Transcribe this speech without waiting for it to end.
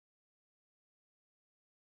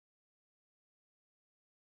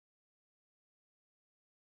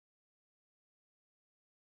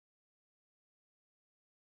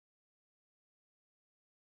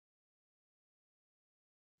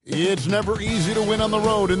It's never easy to win on the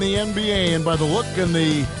road in the NBA, and by the look in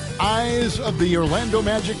the eyes of the Orlando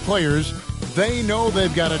Magic players, they know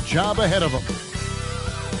they've got a job ahead of them.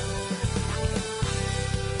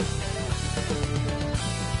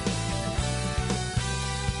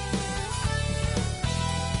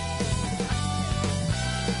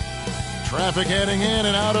 Traffic heading in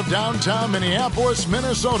and out of downtown Minneapolis,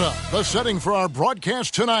 Minnesota. The setting for our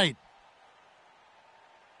broadcast tonight.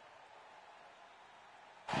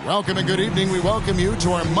 Welcome and good evening. We welcome you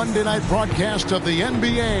to our Monday night broadcast of the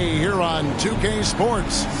NBA here on 2K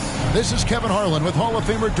Sports. This is Kevin Harlan with Hall of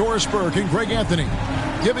Famer Doris Burke and Greg Anthony,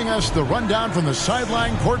 giving us the rundown from the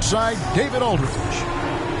sideline courtside, David Aldridge.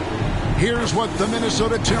 Here's what the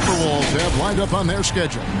Minnesota Timberwolves have lined up on their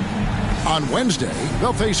schedule. On Wednesday,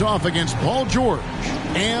 they'll face off against Paul George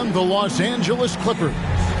and the Los Angeles Clippers.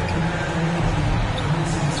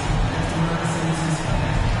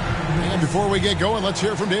 Before we get going, let's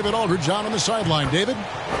hear from David Aldridge on the sideline. David?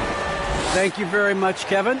 Thank you very much,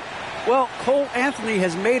 Kevin. Well, Cole Anthony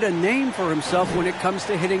has made a name for himself when it comes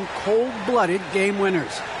to hitting cold-blooded game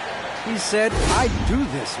winners. He said, I do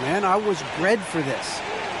this, man. I was bred for this.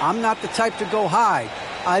 I'm not the type to go hide.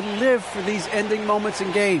 I live for these ending moments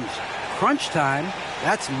in games. Crunch time,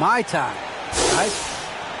 that's my time. Guys?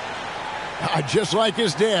 Just like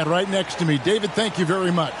his dad right next to me. David, thank you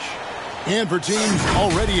very much. And for teams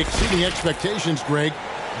already exceeding expectations, Greg,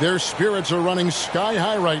 their spirits are running sky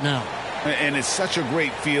high right now. And it's such a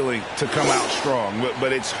great feeling to come out strong,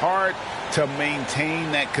 but it's hard to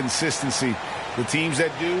maintain that consistency. The teams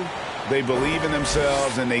that do, they believe in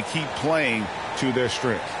themselves and they keep playing to their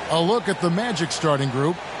strength. A look at the Magic starting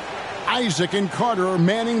group. Isaac and Carter are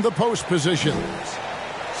manning the post positions.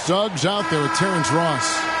 Suggs out there with Terrence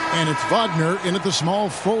Ross, and it's Wagner in at the small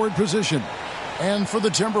forward position. And for the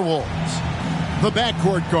Timberwolves, the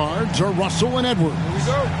backcourt guards are Russell and Edwards. Here we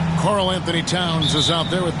go. Karl Anthony Towns is out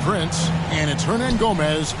there with Prince, and it's Hernan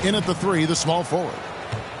Gomez in at the 3, the small forward.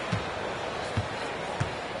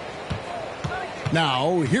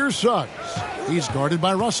 Now, here's Suggs. He's guarded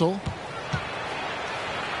by Russell.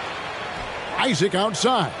 Isaac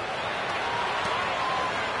outside.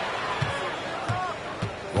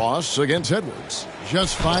 Ross against Edwards.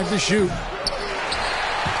 Just 5 to shoot.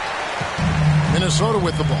 Minnesota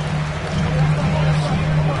with the ball.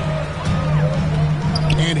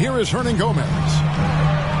 And here is Hernan Gomez.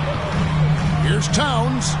 Here's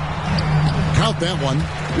Towns. Count that one.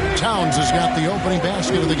 Towns has got the opening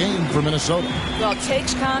basket of the game for Minnesota. Well,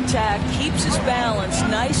 takes contact, keeps his balance.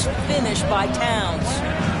 Nice finish by Towns.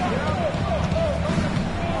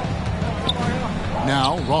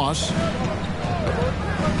 Now Ross.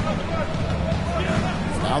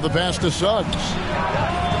 Now the pass to Suggs.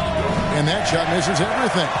 And that shot misses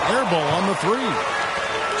everything. Air ball on the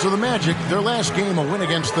 3. So the Magic, their last game, a win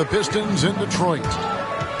against the Pistons in Detroit.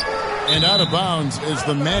 And out of bounds as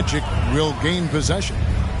the Magic will gain possession.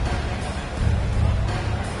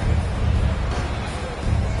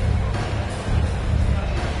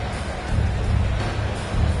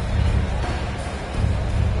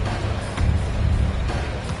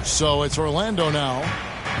 So it's Orlando now.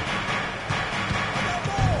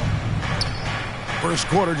 First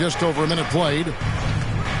quarter, just over a minute played.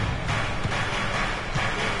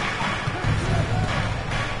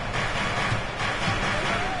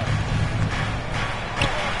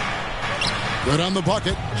 Good on the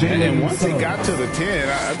bucket. And once he got to the 10,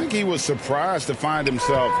 I think he was surprised to find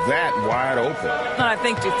himself that wide open. And I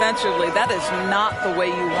think defensively, that is not the way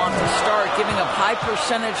you want to start. Giving up high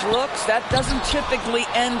percentage looks, that doesn't typically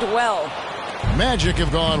end well. Magic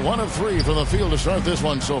have gone 1 of 3 from the field to start this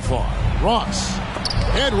one so far. Ross.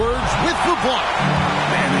 Edwards with the block.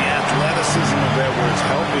 Man, the athleticism of Edwards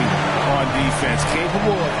helping on defense.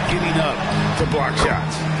 Capable of getting up to block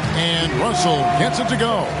shots. And Russell gets it to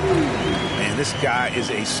go. Man, this guy is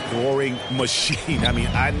a scoring machine. I mean,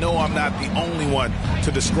 I know I'm not the only one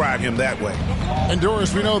to describe him that way. And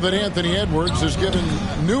Doris, we know that Anthony Edwards has given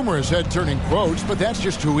numerous head-turning quotes, but that's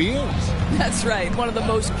just who he is. That's right. One of the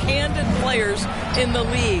most candid players in the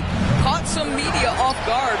league. Caught some media off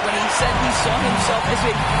guard when he said he saw himself as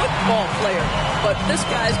a football player. But this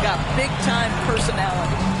guy's got big-time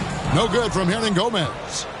personality. No good from Hernan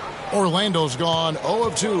Gomez. Orlando's gone 0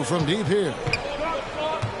 of 2 from deep here.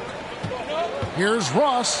 Here's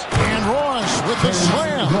Ross, and Ross with the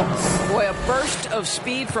slam. Boy, a burst of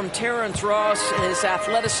speed from Terrence Ross, his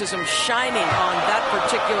athleticism shining on that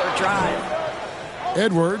particular drive.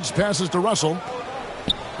 Edwards passes to Russell.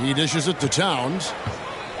 He dishes it to Towns.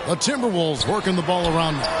 The Timberwolves working the ball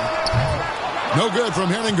around now. No good from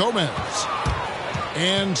Hernan Gomez.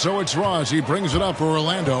 And so it's Ross. He brings it up for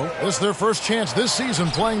Orlando. This is their first chance this season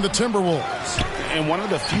playing the Timberwolves. And one of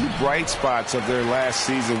the few bright spots of their last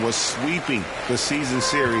season was sweeping the season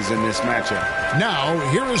series in this matchup. Now,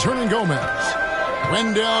 here is Hernan Gomez.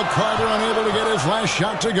 Wendell Carter unable to get his last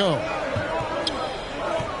shot to go.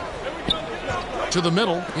 To the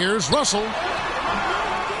middle. Here's Russell.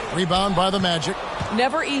 Rebound by the Magic.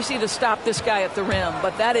 Never easy to stop this guy at the rim,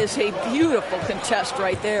 but that is a beautiful contest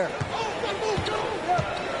right there.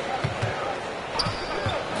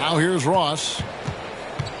 Now here's Ross.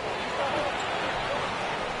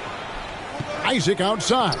 Isaac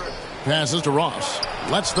outside. Passes to Ross.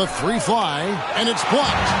 Lets the three fly, and it's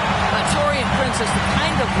blocked. Taurean Prince has the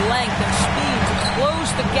kind of length and speed to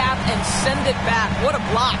close the gap and send it back. What a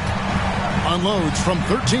block. Unloads from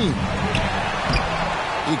 13.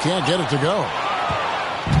 He can't get it to go.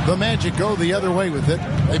 The Magic go the other way with it.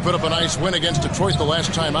 They put up a nice win against Detroit the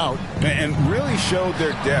last time out. And really showed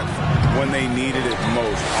their depth when they needed it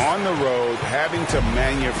most. On the road, having to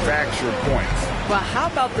manufacture points. Well, how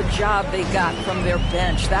about the job they got from their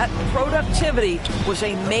bench? That productivity was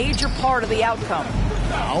a major part of the outcome.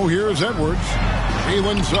 Now here's Edwards.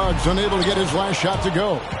 Jalen Suggs unable to get his last shot to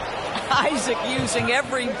go. Isaac using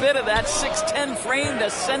every bit of that 6'10" frame to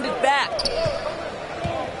send it back.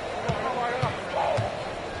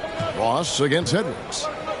 Ross against Edwards.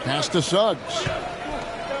 Pass to Suggs.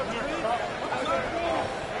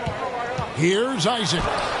 Here's Isaac.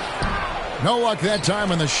 No luck that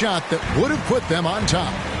time on the shot that would have put them on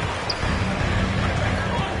top.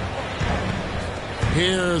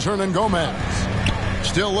 Here's Hernan Gomez.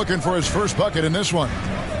 Still looking for his first bucket in this one.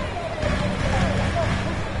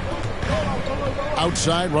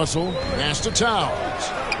 Outside, Russell. Pass to Towns.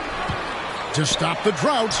 To stop the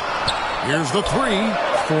drought. Here's the three.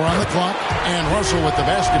 4 on the clock. And Russell with the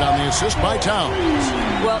basket on the assist by Towns.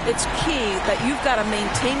 Well, it's key that you've got to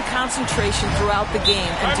maintain concentration throughout the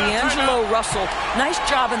game. And D'Angelo Russell, nice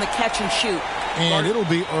job in the catch and shoot. And it'll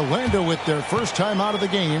be Orlando with their first time out of the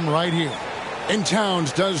game right here. And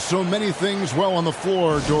Towns does so many things well on the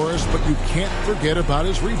floor, Doris, but you can't forget about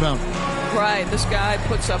his rebounding. Right, this guy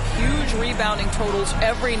puts up huge rebounding totals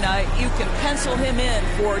every night. You can pencil him in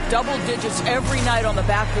for double digits every night on the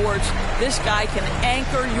backboards. This guy can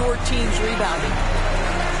anchor your team's rebounding.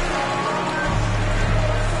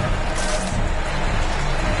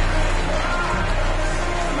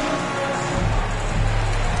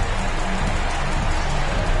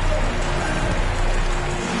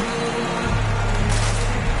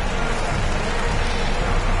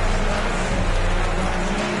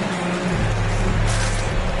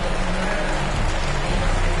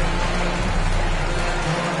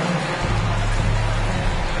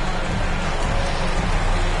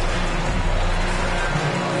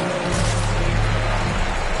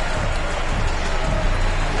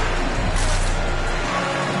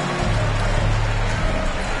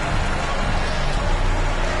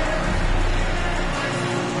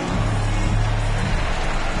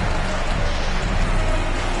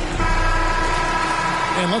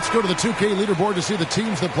 Let's go to the 2K leaderboard to see the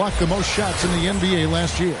teams that blocked the most shots in the NBA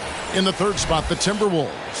last year. In the third spot, the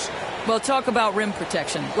Timberwolves. Well, talk about rim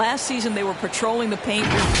protection. Last season, they were patrolling the paint,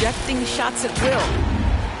 rejecting shots at will.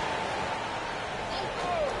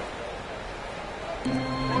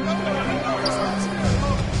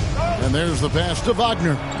 And there's the pass to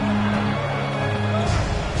Wagner.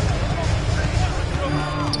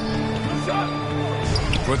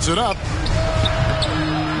 Puts it up.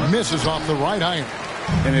 Misses off the right iron.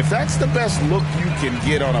 And if that's the best look you can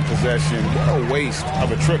get on a possession, what a waste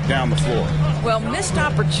of a trip down the floor. Well, missed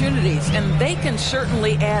opportunities, and they can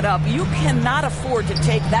certainly add up. You cannot afford to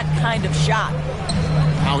take that kind of shot.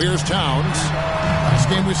 Now here's Towns. Last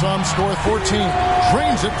game we saw him score 14.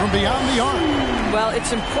 Drains it from beyond the arc. Well,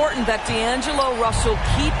 it's important that D'Angelo Russell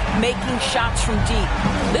keep making shots from deep.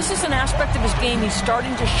 This is an aspect of his game he's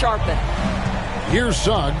starting to sharpen. Here's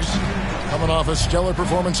Suggs, coming off a stellar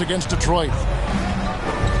performance against Detroit.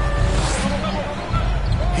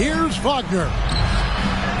 Here's Wagner.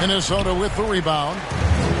 Minnesota with the rebound.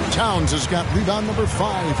 Towns has got rebound number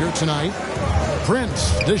 5 here tonight.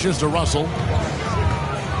 Prince dishes to Russell.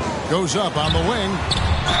 Goes up on the wing.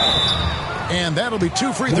 And that'll be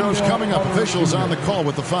 2 free throws coming up. Officials on the call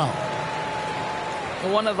with the foul.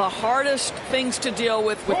 One of the hardest things to deal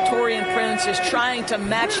with Taurean Prince is trying to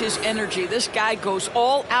match his energy. This guy goes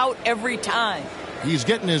all out every time. He's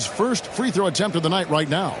getting his first free throw attempt of the night right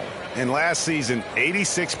now. And last season,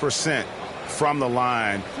 86% from the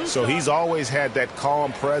line. So he's always had that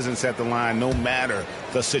calm presence at the line no matter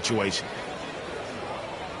the situation.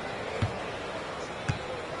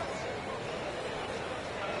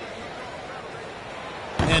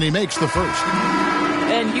 And he makes the first.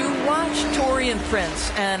 And you watch Taurean Prince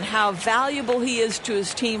and how valuable he is to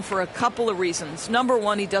his team for a couple of reasons. Number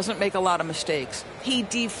one, he doesn't make a lot of mistakes. He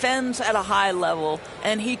defends at a high level,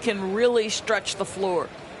 and he can really stretch the floor.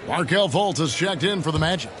 Markelle Fultz has checked in for the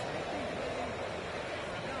Magic.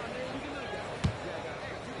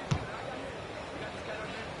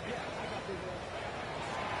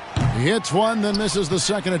 He hits one, then misses the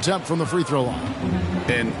second attempt from the free throw line.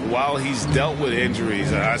 And while he's dealt with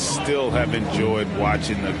injuries, I still have enjoyed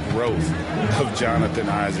watching the growth of Jonathan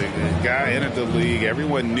Isaac. The guy entered the league.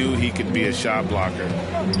 Everyone knew he could be a shot blocker,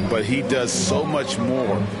 but he does so much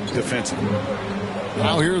more defensively.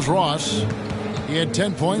 Now here's Ross. He had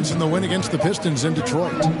 10 points in the win against the Pistons in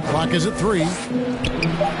Detroit. Clock is at 3. And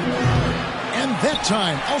that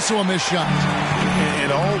time, also a missed shot.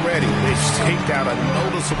 And already they've staked out a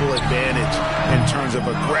noticeable advantage in terms of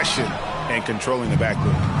aggression and controlling the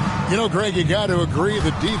backcourt. You know, Greg, you got to agree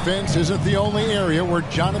the defense isn't the only area where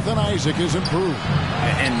Jonathan Isaac is improved.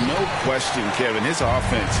 And no question, Kevin, his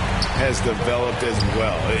offense has developed as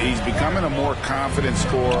well. He's becoming a more confident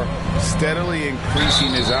scorer, steadily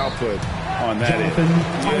increasing his output on that end.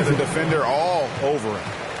 He has a defender all over him.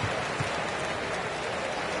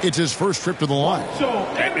 It's his first trip to the line.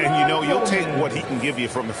 And you know, you'll take what he can give you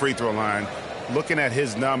from the free throw line. Looking at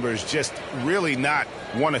his numbers, just really not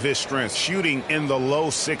one of his strengths. Shooting in the low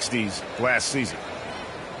 60s last season.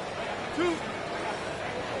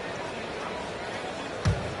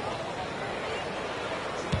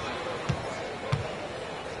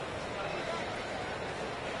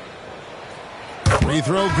 Free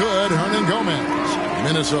throw good, Hernan Gomez.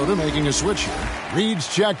 Minnesota making a switch here. Reed's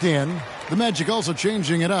checked in. The Magic also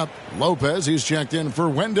changing it up. Lopez, he's checked in for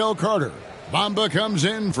Wendell Carter. Bamba comes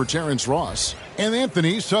in for Terrence Ross. And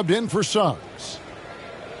Anthony subbed in for Suggs.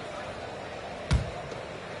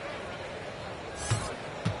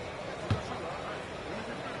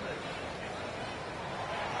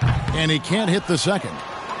 And he can't hit the second.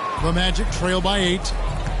 The Magic trail by 8.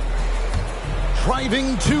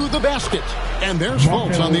 Driving to the basket. And there's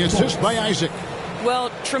Fultz on the assist by Isaac.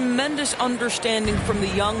 Well, tremendous understanding from the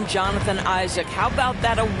young Jonathan Isaac. How about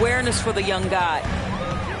that awareness for the young guy?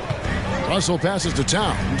 Russell passes to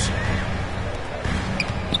Towns.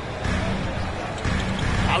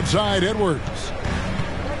 Outside Edwards.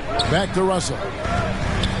 Back to Russell.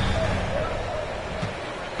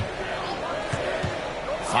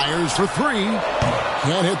 Fires for 3.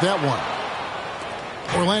 Can't hit that one.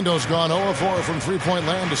 Orlando's gone 0-4 from three-point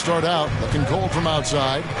land to start out. Looking cold from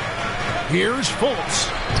outside. Here's Fultz.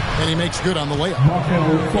 And he makes good on the layup.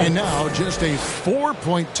 And now just a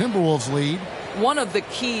 4-point Timberwolves lead. One of the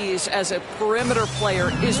keys as a perimeter player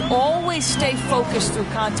is always stay focused through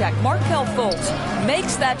contact. Markelle Fultz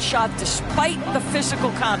makes that shot despite the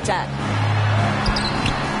physical contact.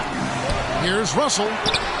 Here's Russell.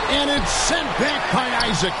 And it's sent back by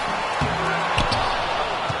Isaac.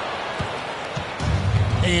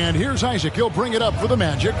 And here's Isaac. He'll bring it up for the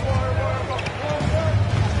Magic.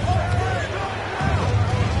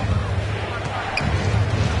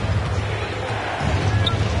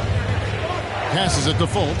 Passes it to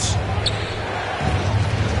Fultz.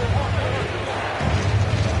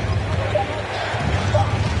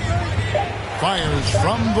 Fires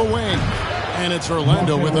from the wing. And it's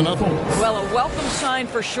Orlando with another. Well, a welcome sign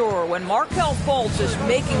for sure. When Markelle Fultz is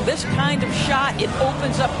making this kind of shot, it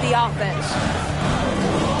opens up the offense.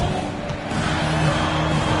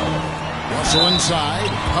 Russell inside,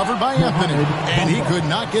 covered by Anthony. And he could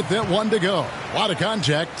not get that one to go. A lot of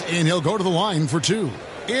contact, and he'll go to the line for 2.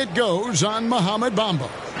 It goes on Mohamed Bamba.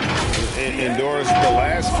 And Doris, the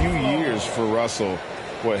last few years for Russell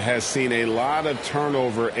has seen a lot of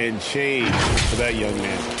turnover and change for that young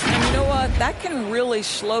man. And you know what? That can really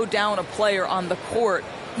slow down a player on the court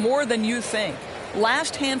more than you think.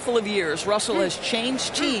 Last handful of years, Russell has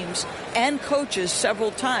changed teams and coaches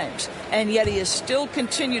several times, and yet he has still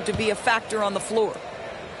continued to be a factor on the floor.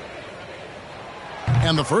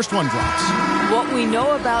 And the first one drops. What we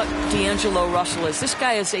know about D'Angelo Russell is this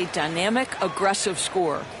guy is a dynamic, aggressive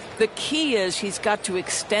scorer. The key is he's got to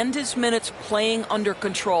extend his minutes playing under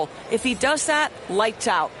control. If he does that, lights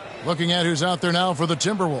out. Looking at who's out there now for the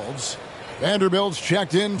Timberwolves. Vanderbilt's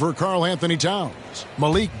checked in for Karl Anthony Towns.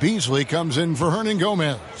 Malik Beasley comes in for Hernan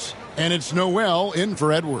Gomez. And it's Noel in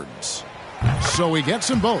for Edwards. So he gets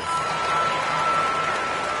them both.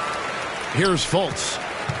 Here's Fultz.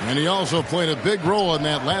 And he also played a big role in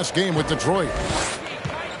that last game with Detroit.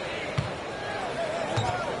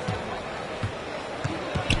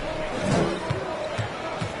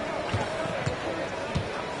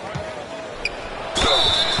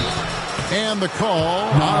 And the call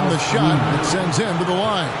on the shot that sends him to the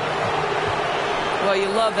line. Well, you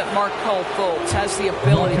love that Markelle Fultz has the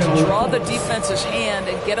ability to draw the defense's hand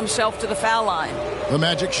and get himself to the foul line. The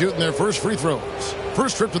Magic shooting their first free throws.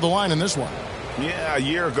 First trip to the line in this one. Yeah, a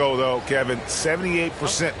year ago, though, Kevin,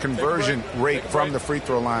 78% conversion rate from the free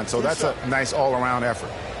throw line. So that's a nice all-around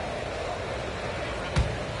effort.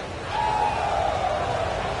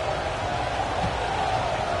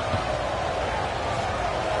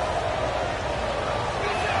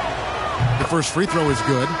 The first free throw is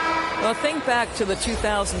good. Well, think back to the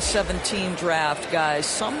 2017 draft, guys.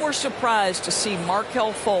 Some were surprised to see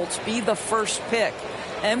Markelle Fultz be the first pick.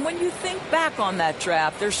 And when you think back on that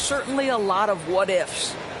draft, there's certainly a lot of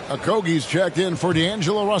what-ifs. Okogie's checked in for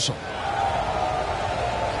D'Angelo Russell.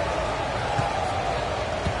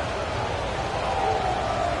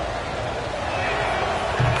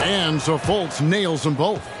 And so Fultz nails them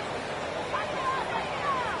both.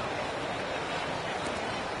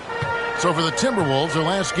 So for the Timberwolves, their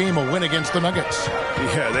last game a win against the Nuggets.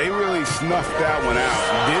 Yeah, they really snuffed that one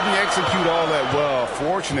out. Didn't execute all that well.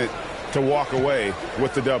 Fortunate to walk away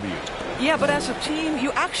with the W. Yeah, but as a team,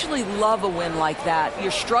 you actually love a win like that.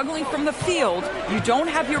 You're struggling from the field. You don't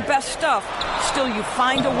have your best stuff. Still, you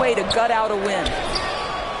find a way to gut out a win.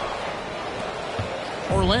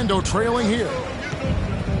 Orlando trailing here.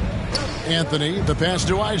 Anthony, the pass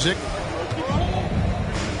to Isaac.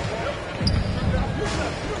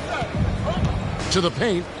 To the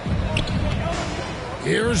paint.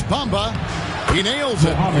 Here's Bamba. He nails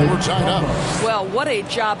it. And we're tied up. Well, what a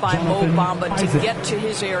job by Mo Bamba to get to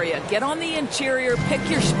his area. Get on the interior, pick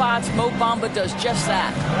your spots. Mo Bamba does just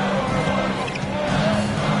that.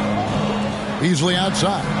 Beasley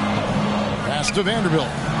outside. Pass to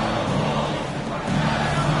Vanderbilt.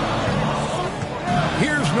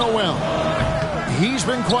 Here's Noel. He's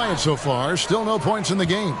been quiet so far. Still no points in the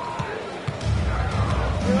game.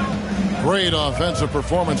 Great offensive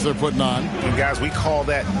performance they're putting on. And guys, we call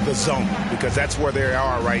that the zone because that's where they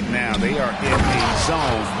are right now. They are in a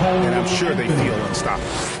zone, and I'm sure they feel unstoppable.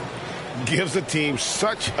 Gives the team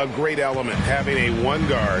such a great element having a one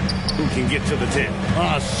guard who can get to the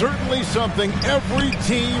 10. Certainly something every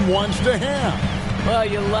team wants to have. Well,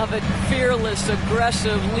 you love it. Fearless,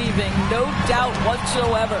 aggressive, leaving no doubt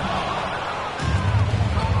whatsoever.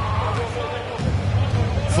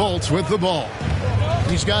 Fultz with the ball.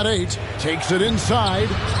 He's got 8. Takes it inside.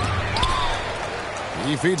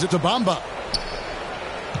 He feeds it to Bamba.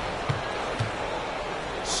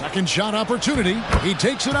 Second shot opportunity. He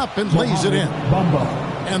takes it up and lays it in.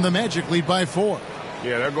 And the Magic lead by 4.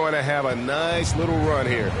 Yeah, they're going to have a nice little run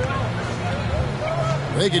here.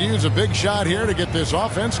 They could use a big shot here to get this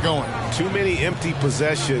offense going. Too many empty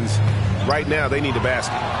possessions. Right now, they need a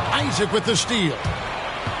basket. Isaac with the steal.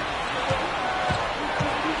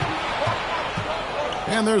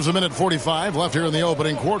 And there's a minute 45 left here in the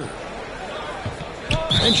opening quarter.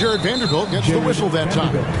 And Jared Vanderbilt gets the whistle that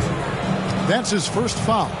time. That's his first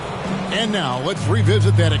foul. And now let's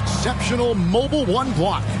revisit that exceptional mobile one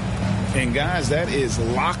block. And guys, that is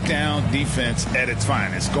lockdown defense at its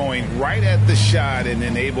finest. Going right at the shot and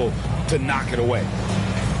then able to knock it away.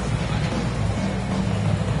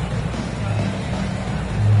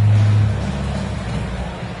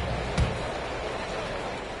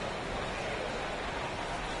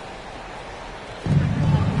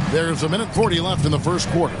 There's a minute 40 left in the first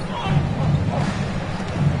quarter.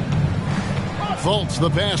 Fultz the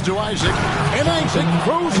pass to Isaac. And Isaac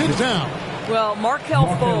throws it down. Well, Markelle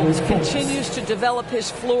Fultz continues to develop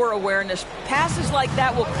his floor awareness. Passes like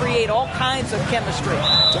that will create all kinds of chemistry.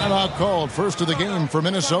 Timeout called, first of the game for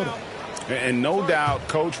Minnesota. And no doubt,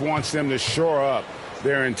 Coach wants them to shore up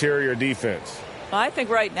their interior defense. I think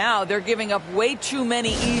right now they're giving up way too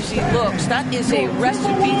many easy looks. That is a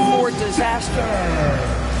recipe for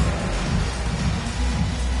disaster.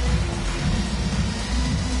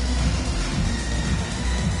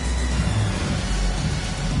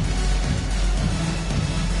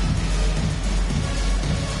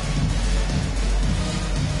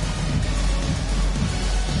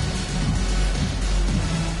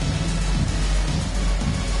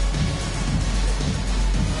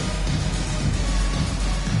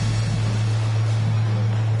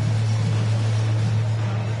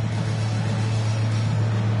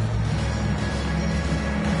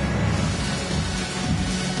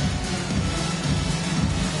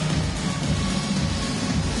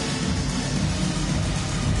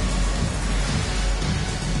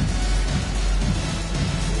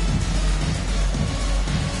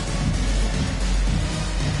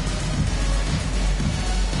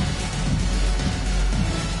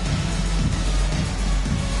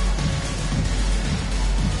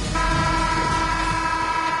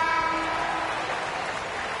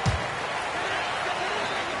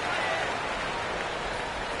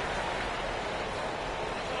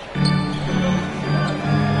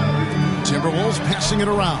 Timberwolves passing it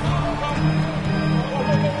around.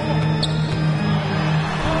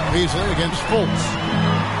 Beasley against Fultz.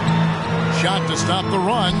 Shot to stop the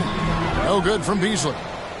run. No good from Beasley.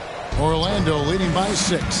 Orlando leading by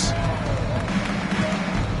 6.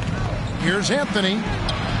 Here's Anthony.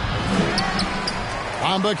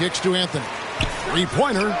 Bamba kicks to Anthony.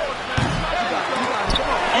 Three-pointer.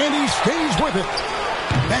 And he stays with it.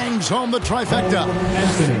 Bangs home the trifecta.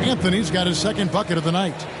 Anthony's got his second bucket of the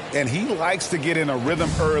night. And he likes to get in a rhythm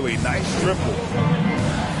early. Nice triple.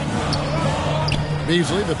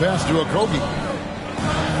 Beasley, the pass to Okogie.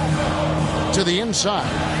 To the inside.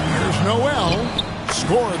 Here's Noel.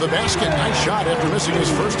 Score the basket. Nice shot after missing his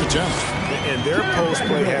first attempt. And their post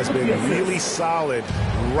play has been really solid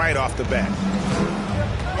right off the bat.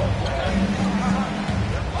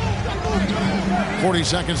 40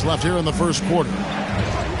 seconds left here in the first quarter.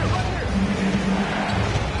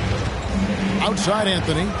 Outside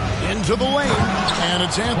Anthony. Into the lane. And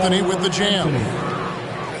it's Anthony with the jam.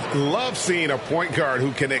 Love seeing a point guard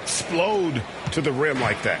who can explode to the rim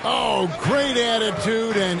like that. Oh, great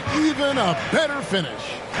attitude and even a better finish.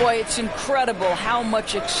 Boy, it's incredible how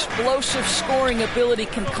much explosive scoring ability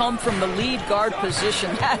can come from the lead guard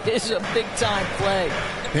position. That is a big-time play.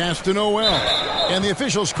 Pass to Noel. And the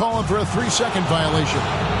officials calling for a 3-second violation.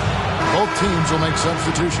 Both teams will make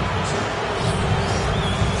substitutions.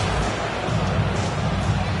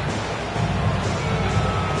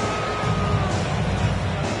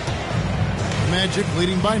 Magic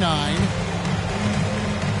leading by 9.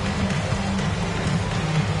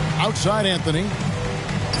 Outside Anthony.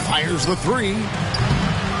 Fires the 3.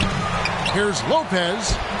 Here's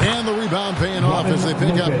Lopez. And the rebound paying off as they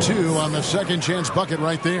pick up 2 on the second chance bucket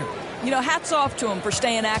right there. You know, hats off to him for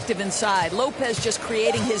staying active inside. Lopez just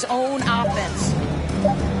creating his own offense.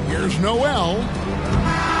 Here's Noel.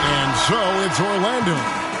 And so it's Orlando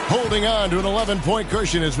holding on to an 11-point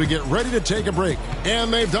cushion as we get ready to take a break.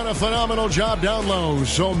 And they've done a phenomenal job down low.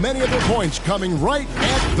 So many of their points coming right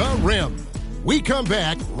at the rim. We come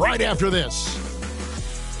back right after this.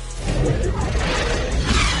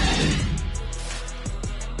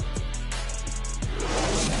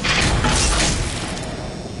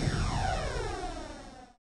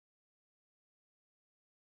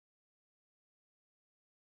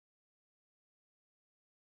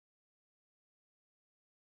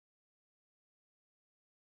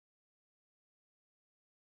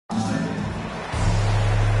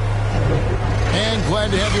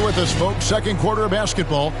 Glad to have you with us, folks. Second quarter of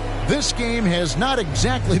basketball. This game has not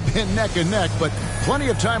exactly been neck and neck, but plenty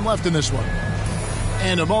of time left in this one.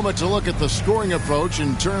 And a moment to look at the scoring approach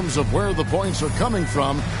in terms of where the points are coming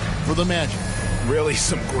from for the Magic. Really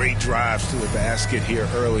some great drives to the basket here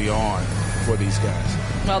early on for these guys.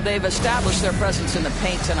 Well, they've established their presence in the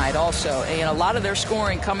paint tonight also. And a lot of their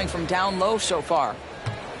scoring coming from down low so far.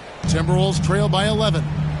 Timberwolves trail by 11.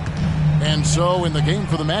 And so in the game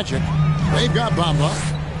for the Magic, they've got Bamba.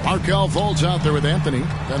 Markelle Fultz out there with Anthony.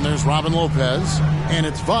 Then there's Robin Lopez. And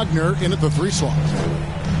it's Wagner in at the 3 slot.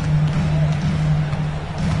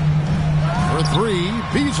 For 3,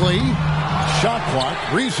 Beasley. Shot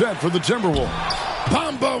clock reset for the Timberwolves.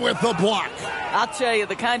 Bamba with the block. I'll tell you,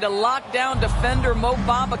 the kind of lockdown defender Mo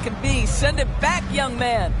Bamba can be. Send it back, young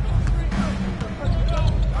man.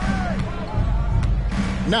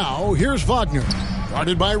 Now, here's Wagner.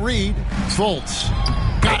 Guarded by Reed. Fultz.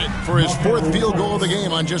 Got it for his 4th field goal of the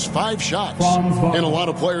game on just 5 shots. And a lot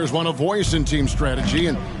of players want a voice in team strategy.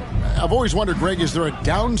 And I've always wondered, Greg, is there a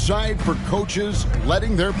downside for coaches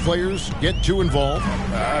letting their players get too involved?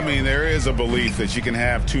 I mean, there is a belief that you can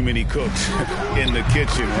have too many cooks in the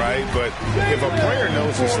kitchen, right? But if a player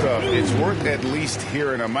knows his stuff, it's worth at least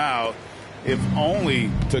hearing them out, if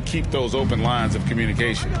only to keep those open lines of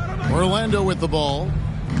communication. Orlando with the ball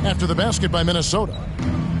after the basket by Minnesota.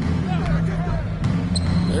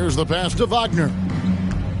 There's the pass to Wagner.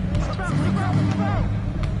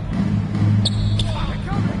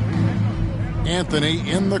 Anthony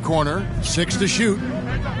in the corner, 6 to shoot.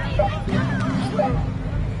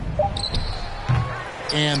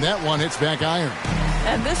 And that one hits back iron.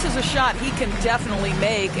 And this is a shot he can definitely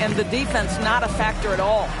make, and the defense not a factor at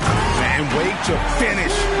all. And wait to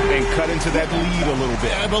finish and cut into that lead a little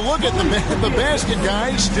bit. Yeah, but look at the basket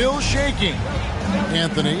guy still shaking.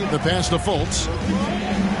 Anthony, the pass to Fultz.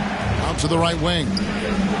 Out to the right wing.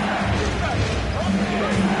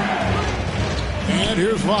 And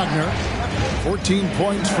here's Wagner. 14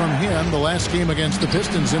 points from him the last game against the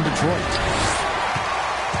Pistons in Detroit.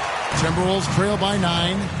 Timberwolves trail by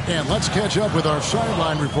 9. And let's catch up with our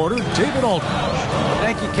sideline reporter, David Aldridge.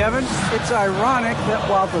 Thank you, Kevin. It's ironic that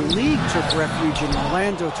while the league took refuge in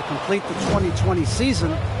Orlando to complete the 2020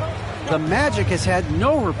 season, The Magic has had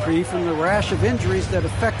no reprieve from the rash of injuries that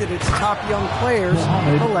affected its top young players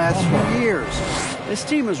the last few years. This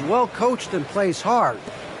team is well coached and plays hard.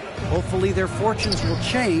 Hopefully their fortunes will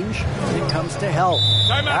change when it comes to health.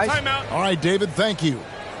 Timeout. All right, David, thank you.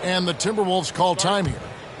 And the Timberwolves call time here.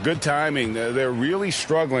 Good timing. They're really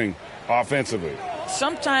struggling offensively.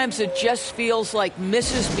 Sometimes it just feels like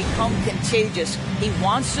misses become contagious. He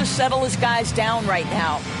wants to settle his guys down right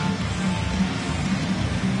now.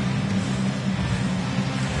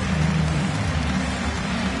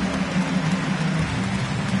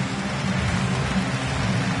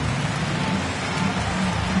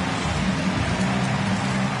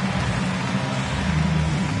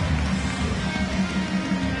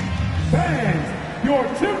 Fans, your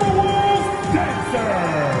Timberwolves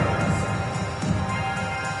dancers!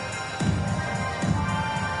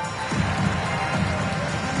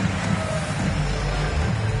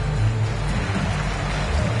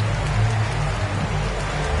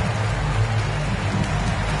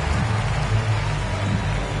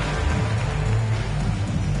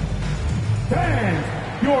 Fans,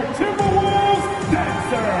 your Timberwolves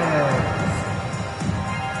dancers!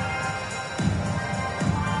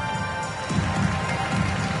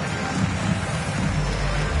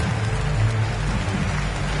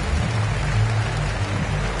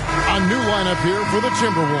 A new lineup here for the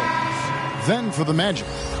Timberwolves. Then for the Magic.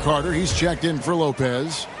 Carter, he's checked in for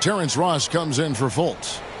Lopez. Terrence Ross comes in for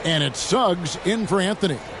Fultz. And it's Suggs in for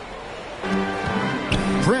Anthony.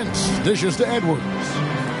 Prince dishes to Edwards.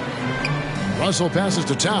 Russell passes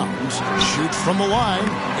to Towns. Shoots from the line.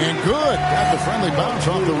 And good. Got the friendly bounce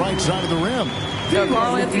off the right side of the rim.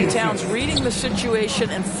 Karl Anthony Towns reading the situation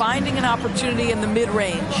and finding an opportunity in the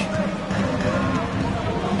mid-range.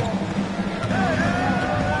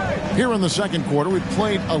 Here in the second quarter, we've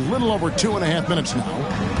played a little over 2.5 minutes now.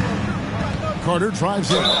 Carter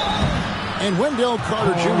drives in. And Wendell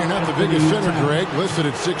Carter Jr., not the biggest center, Greg, listed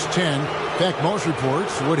at 6'10". In fact, most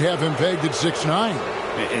reports would have him pegged at 6'9".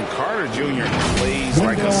 And Carter Jr. plays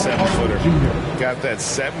like a 7-footer. Got that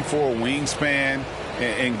 7'4" wingspan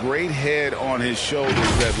and great head on his shoulders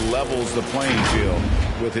that levels the playing field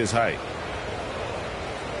with his height.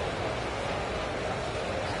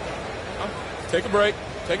 Take a break.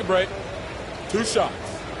 Take a break. 2 shots.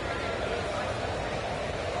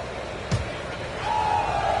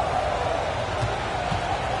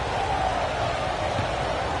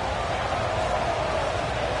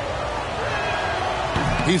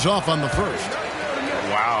 He's off on the first.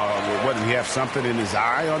 Wow. What, did he have something in his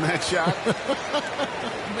eye on that shot?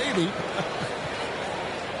 Maybe.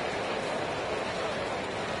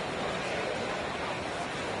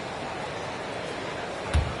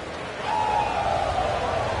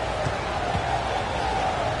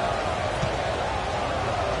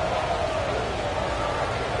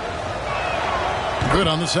 Good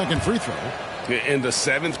on the second free throw. In the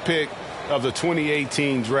 7th pick of the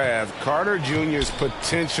 2018 draft, Carter Jr.'s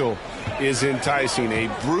potential is enticing. A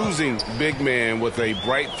bruising big man with a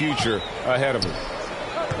bright future ahead of him.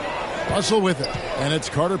 Russell with it, and it's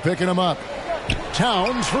Carter picking him up.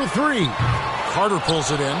 Towns for 3. Carter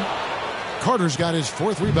pulls it in. Carter's got his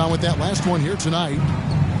 4th rebound with that last one here tonight.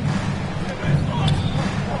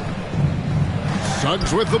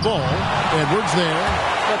 Suggs with the ball. Edwards there.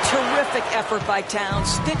 A terrific effort by Towns.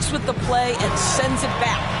 Sticks with the play and sends it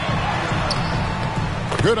back.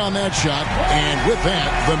 Good on that shot. And with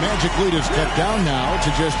that, the Magic lead is cut down now to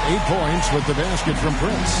just 8 points with the basket from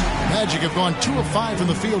Prince. Magic have gone 2 of 5 from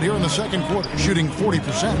the field here in the second quarter, shooting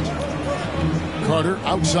 40%. Carter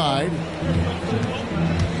outside.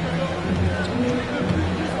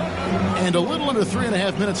 And a little under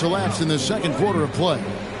 3.5 minutes elapsed in this second quarter of play.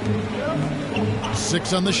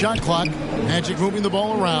 6 on the shot clock. Magic moving the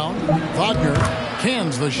ball around. Wagner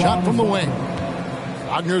cans the shot from the wing.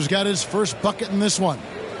 Wagner's got his first bucket in this one.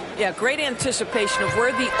 Yeah, great anticipation of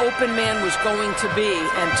where the open man was going to be,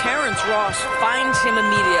 and Terrence Ross finds him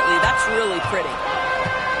immediately. That's really pretty.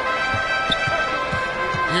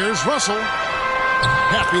 Here's Russell.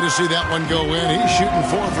 Happy to see that one go in. He's shooting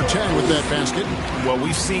 4 for 10 with that basket. Well,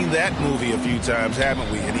 we've seen that movie a few times,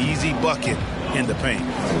 haven't we? An easy bucket in the paint.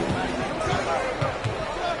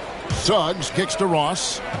 Suggs kicks to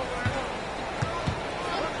Ross.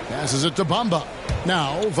 Passes it to Bamba.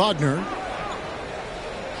 Now Wagner.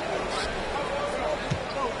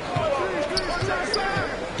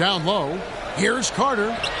 Down low. Here's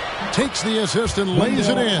Carter. Takes the assist and lays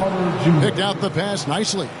it in. Picked out the pass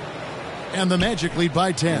nicely. And the Magic lead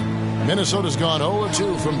by 10. Minnesota's gone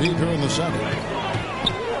 0-2 from deep here in the 7th.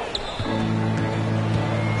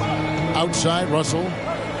 Outside Russell.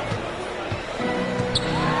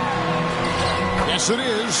 Yes, it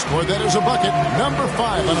is. Or that is a bucket. Number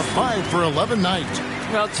 5 on a 5 for 11 night.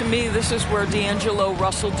 Well, to me, this is where D'Angelo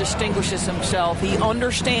Russell distinguishes himself. He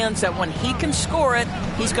understands that when he can score it,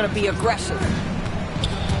 he's going to be aggressive.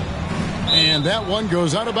 And that one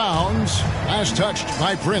goes out of bounds. Last touched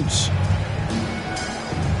by Prince.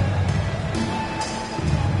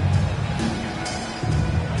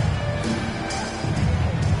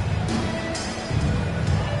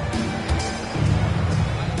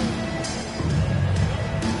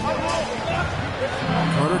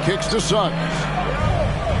 Carter kicks to Suggs.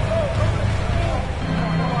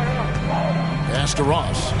 Pass to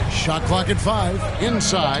Ross. Shot clock at 5.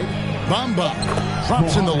 Inside. Bamba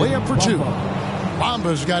drops in the layup for 2.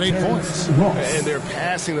 Bamba's got 8 points. And they're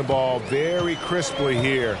passing the ball very crisply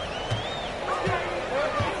here.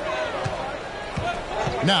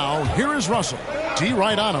 Now, here is Russell. D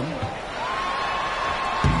right on him.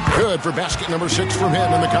 Good for basket number 6 from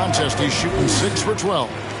him in the contest. He's shooting 6 for 12.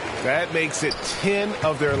 That makes it 10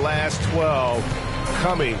 of their last 12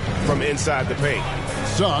 coming from inside the paint.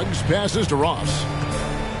 Suggs passes to Ross.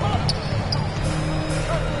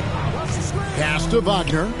 Pass to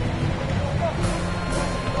Wagner.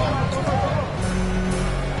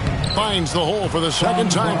 Finds the hole for the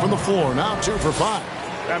second time from the floor. Now 2 for 5.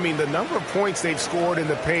 I mean, the number of points they've scored in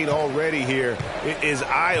the paint already here is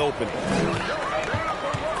eye-opening.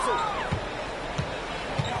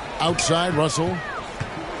 Outside Russell.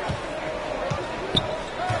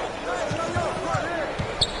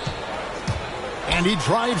 And he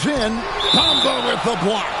drives in. Bamba with the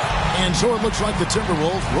block. And so it looks like the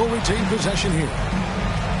Timberwolves will retain possession here.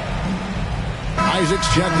 Isaac's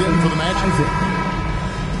checked in for the Magic.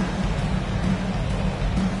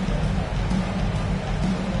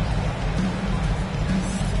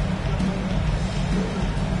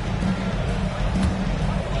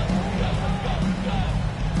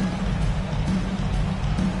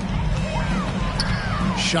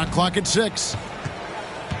 Shot clock at 6.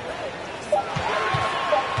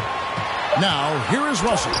 Now, here is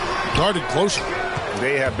Russell. Guarded closer.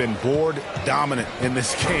 They have been board dominant in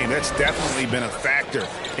this game. That's definitely been a factor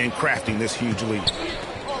in crafting this huge lead.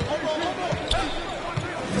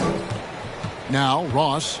 Now,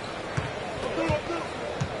 Ross.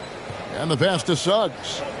 And the pass to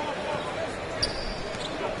Suggs.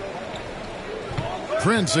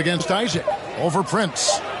 Prince against Isaac. Over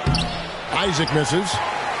Prince. Isaac misses.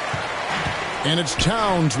 And it's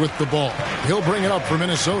Towns with the ball. He'll bring it up for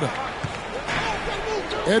Minnesota.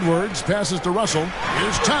 Edwards passes to Russell.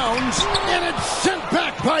 Here's Towns. And it's sent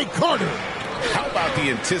back by Carter. How about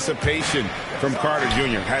the anticipation from Carter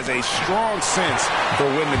Jr.? Has a strong sense for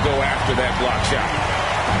when to go after that block shot.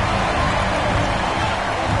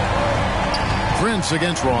 Prince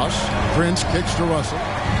against Ross. Prince kicks to Russell.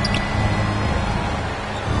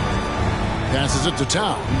 Passes it to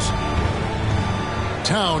Towns.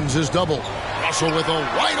 Towns is double. Russell with a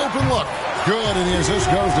wide open look. Good, and the assist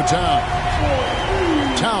goes to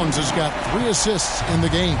Towns. Towns has got 3 assists in the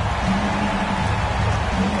game.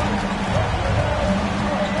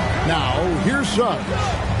 Now, here's Suggs.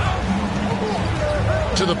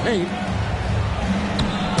 To the paint.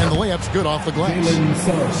 And the layup's good off the glass.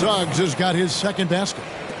 Suggs has got his second basket.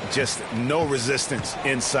 Just no resistance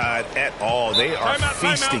inside at all. They are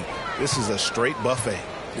feasting. This is a straight buffet.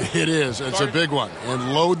 It is. It's a big one.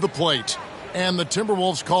 And load the plate. And the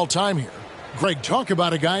Timberwolves call time here. Greg, talk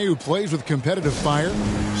about a guy who plays with competitive fire.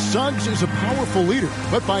 Suggs is a powerful leader,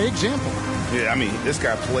 but by example. Yeah, I mean, this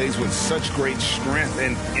guy plays with such great strength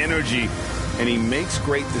and energy, and he makes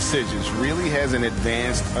great decisions. Really has an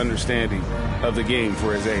advanced understanding of the game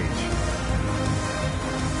for his age.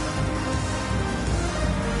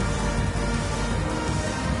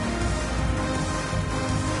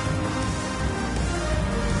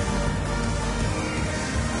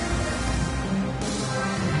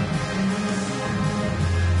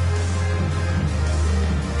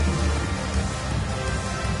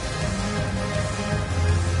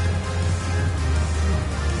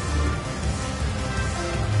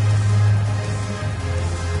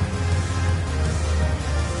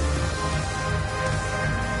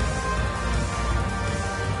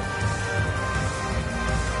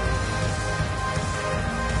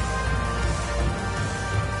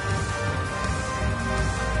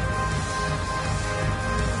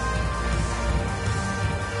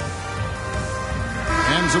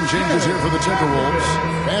 Some changes here for the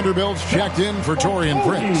Timberwolves. Vanderbilt's checked in for Taurean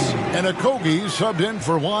Prince. And Okogie subbed in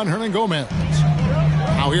for Juan Hernangomez.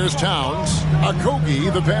 Now here's Towns. Okogie,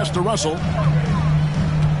 the pass to Russell.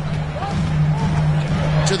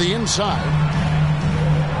 To the inside.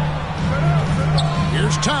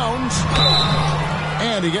 Here's Towns.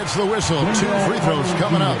 And he gets the whistle. 2 free throws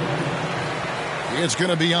coming up. It's going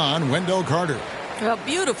to be on Wendell Carter. Well,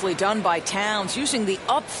 beautifully done by Towns, using the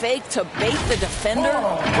up fake to bait the defender.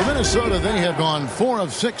 For Minnesota, they have gone 4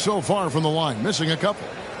 of 6 so far from the line, missing a couple.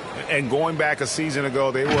 And going back a season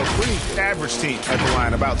ago, they were a pretty average team at the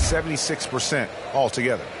line, about 76%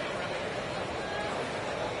 altogether.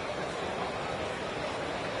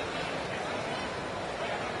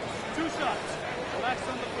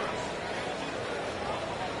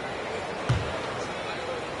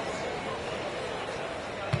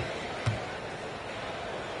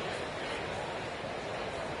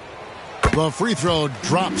 The free throw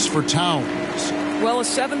drops for Towns. Well, a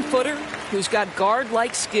 7-footer who's got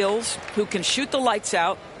guard-like skills, who can shoot the lights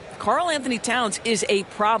out. Karl Anthony Towns is a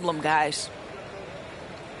problem, guys.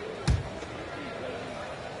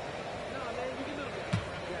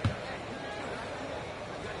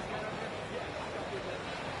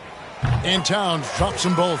 And Towns drops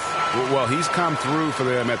them both. Well, he's come through for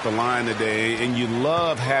them at the line today, and you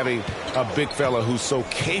love having a big fella who's so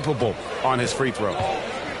capable on his free throw.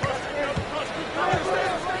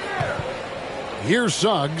 Here's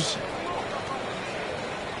Suggs.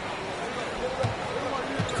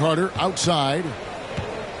 Carter outside.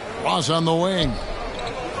 Ross on the wing.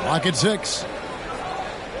 Clock at 6.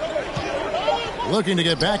 Looking to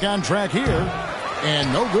get back on track here.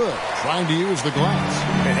 And no good. Trying to use the glass.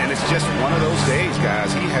 And it's just one of those days,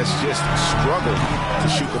 guys. He has just struggled to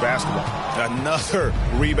shoot the basketball. Another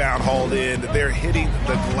rebound hauled in. They're hitting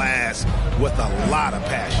the glass with a lot of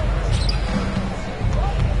passion.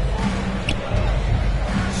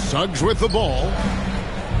 Suggs with the ball.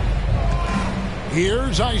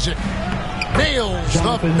 Here's Isaac. Nails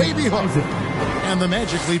the baby hook. And the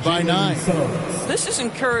Magic lead by 9. This is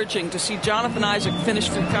encouraging to see Jonathan Isaac finish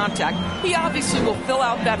through contact. He obviously will fill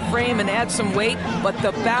out that frame and add some weight, but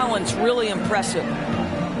the balance really impressive.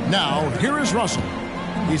 Now, here is Russell.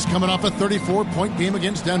 He's coming off a 34-point game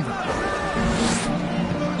against Denver.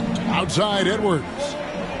 Outside, Edwards.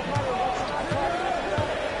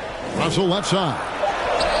 Russell left side.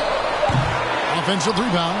 Offensive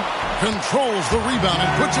rebound. Controls the rebound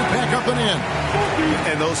and puts it back up and in.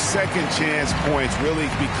 And those second chance points really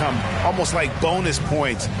become almost like bonus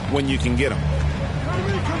points when you can get them.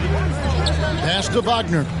 Pass to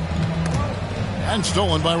Wagner. And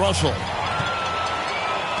stolen by Russell.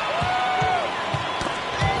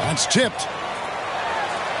 That's tipped.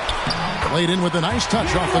 Played in with a nice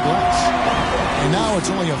touch off the glass. And now it's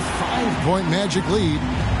only a 5-point Magic lead.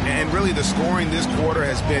 And really the scoring this quarter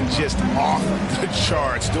has been just off the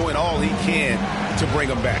charts, doing all he can to bring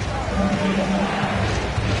them back.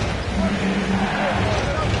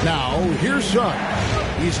 Now, here's Suggs.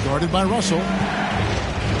 He's guarded by Russell.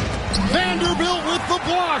 Vanderbilt with the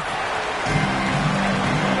block.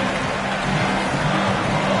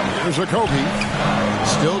 Here's Kobe.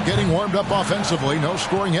 Still getting warmed up offensively. No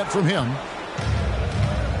scoring yet from him.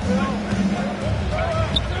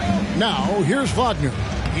 Now, here's Wagner.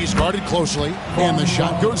 He's guarded closely, and the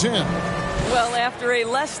shot goes in. Well, after a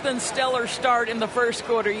less than stellar start in the first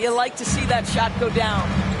quarter, you like to see that shot go down.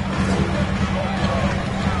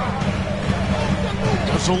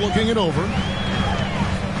 Russell looking it over.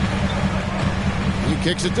 He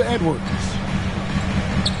kicks it to Edwards.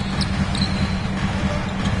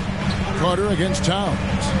 Carter against Towns.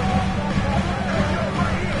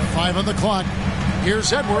 5 on the clock.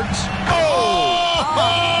 Here's Edwards.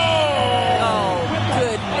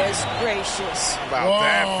 Goodness gracious. About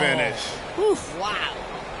that finish. Oof, wow.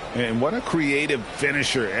 And what a creative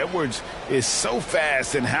finisher. Edwards is so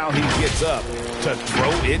fast in how he gets up to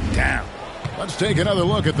throw it down. Let's take another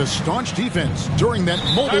look at the staunch defense during that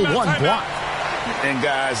mobile one block. And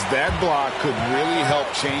guys, that block could really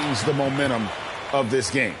help change the momentum of this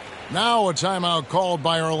game. Now a timeout called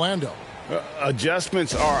by Orlando.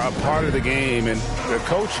 Adjustments are a part of the game, and the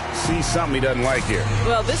coach sees something he doesn't like here.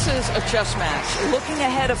 Well, this is a chess match. Looking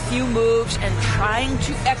ahead a few moves and trying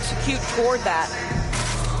to execute toward that.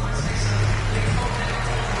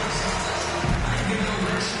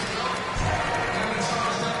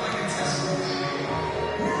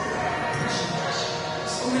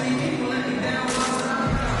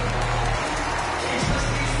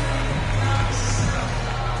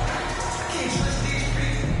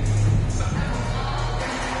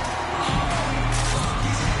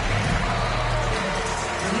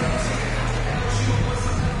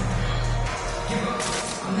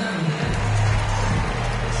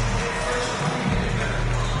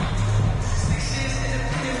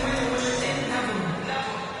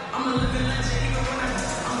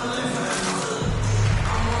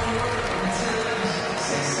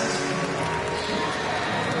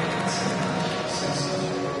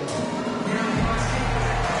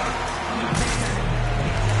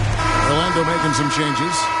 Orlando making some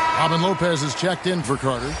changes. Robin Lopez is checked in for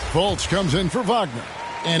Carter. Fultz comes in for Wagner.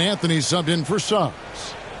 And Anthony subbed in for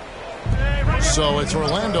Suggs. So it's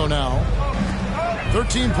Orlando now.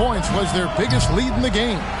 13 points was their biggest lead in the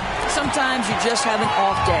game. Sometimes you just have an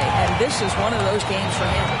off day, and this is one of those games for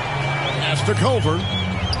him. Pass to Culver.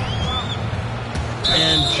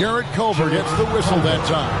 And Jarrett Culver gets the whistle that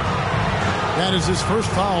time. That is his first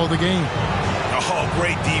foul of the game. Oh,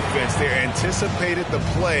 great defense there. Anticipated the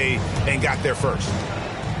play and got there first.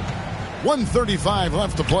 1:35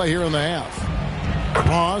 left to play here in the half.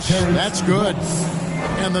 Ross, that's good.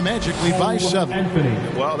 And the Magic lead by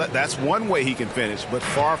 7. Well, that's one way he can finish, but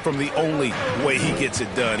far from the only way he gets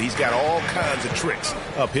it done. He's got all kinds of tricks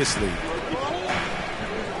up his sleeve.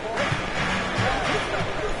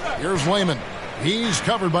 Here's Wayman. He's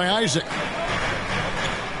covered by Isaac.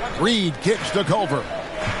 Reed kicks to Culver.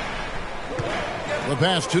 The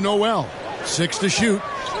pass to Noel. 6 to shoot.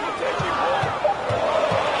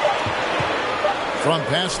 From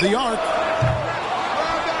past the arc.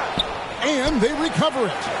 And they recover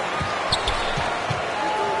it.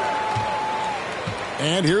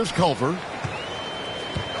 And here's Culver.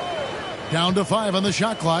 Down to 5 on the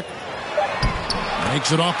shot clock.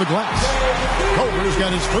 Makes it off the glass. Culver's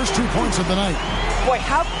got his first 2 points of the night. Boy,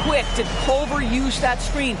 how quick did Culver use that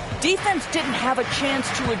screen? Defense didn't have a chance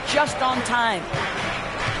to adjust on time.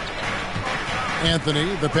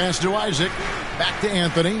 Anthony, the pass to Isaac. Back to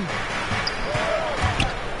Anthony.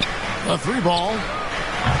 The 3 ball.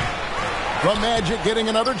 The Magic getting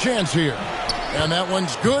another chance here. And that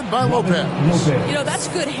one's good by Lopez. You know, that's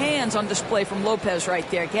good hands on display from Lopez right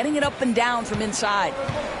there. Getting it up and down from inside.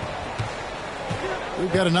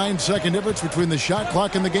 We've got a 9-second difference between the shot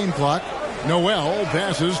clock and the game clock. Noel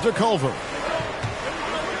passes to Culver.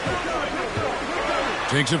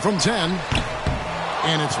 Takes it from 10.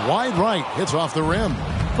 And it's wide right. Hits off the rim.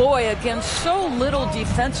 Boy, against so little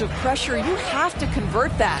defensive pressure, you have to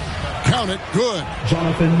convert that. Count it. Good.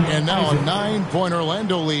 And now a 9-point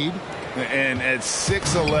Orlando lead. And at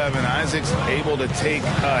 6'11", Isaac's able to take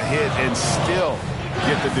a hit and still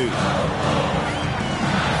get the deuce.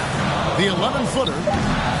 The 11-footer.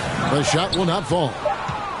 The shot will not fall.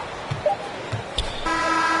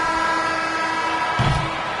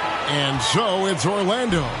 And so it's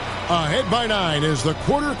Orlando ahead by 9 as the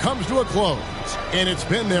quarter comes to a close. And it's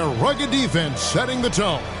been their rugged defense setting the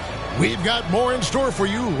tone. We've got more in store for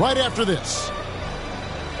you right after this.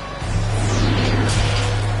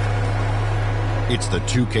 It's the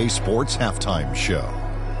 2K Sports Halftime Show.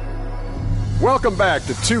 Welcome back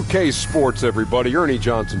to 2K Sports, everybody. Ernie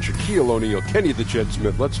Johnson, Shaquille O'Neal, Kenny the Jet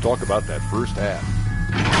Smith. Let's talk about that first half.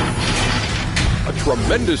 A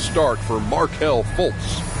tremendous start for Markelle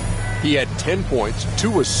Fultz. He had 10 points,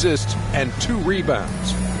 2 assists, and 2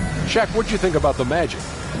 rebounds. Shaq, what'd you think about the Magic?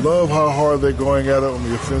 Love how hard they're going at it on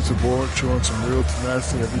the offensive board, showing some real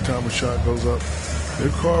tenacity every time a shot goes up. They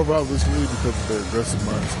carve out this lead because of their aggressive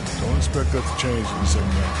mindset. Don't expect that to change in the second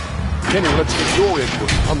half. Kenny, let's get your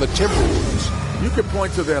input on the Timberwolves. You can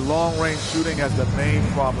point to their long-range shooting as the main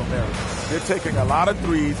problem there. They're taking a lot of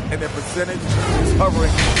threes, and their percentage is hovering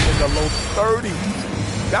in the low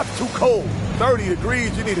 30s. That's too cold. 30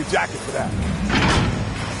 degrees, you need a jacket for that.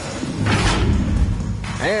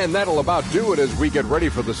 And that'll about do it as we get ready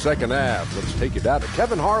for the second half. Let's take you down to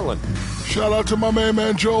Kevin Harlan. Shout out to my main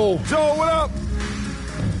man, Joel. Joel, what up?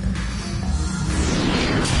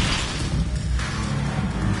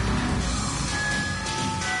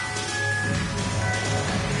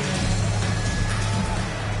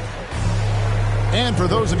 And for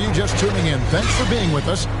those of you just tuning in, thanks for being with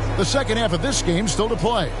us. The second half of this game still to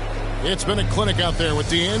play. It's been a clinic out there with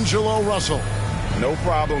D'Angelo Russell. No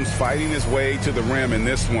problems fighting his way to the rim in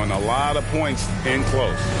this one. A lot of points in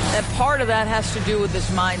close. And part of that has to do with his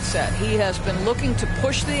mindset. He has been looking to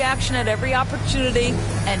push the action at every opportunity,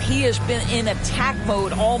 and he has been in attack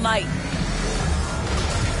mode all night.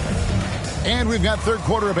 And we've got third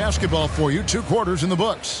quarter of basketball for you. 2 quarters in the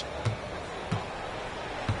books.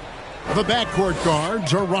 The backcourt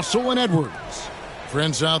guards are Russell and Edwards.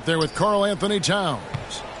 Friends out there with Karl Anthony Towns.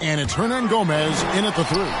 And it's Hernan Gomez in at the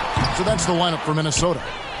 3. So that's the lineup for Minnesota.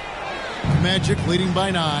 Magic leading by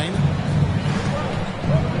 9.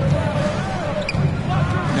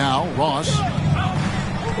 Now Ross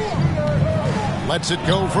lets it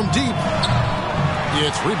go from deep.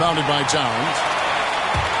 It's rebounded by Towns.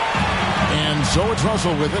 And so it's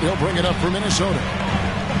Russell with it. He'll bring it up for Minnesota.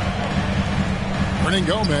 Hernan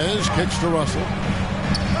Gomez kicks to Russell.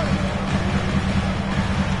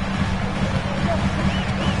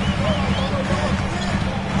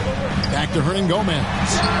 Back to Hernan Gomez.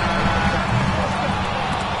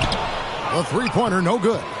 The three-pointer, no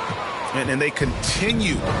good. And they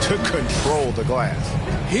continue to control the glass.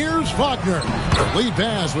 Here's Wagner. The lead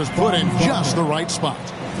pass was put in just the right spot.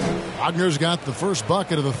 Wagner's got the first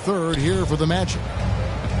bucket of the third here for the Magic.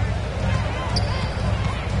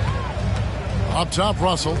 Up top,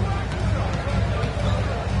 Russell.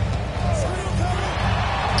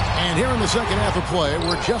 And here in the second half of play,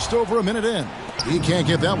 we're just over a minute in. He can't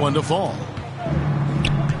get that one to fall.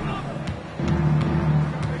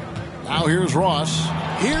 Now here's Ross.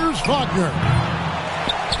 Here's Wagner.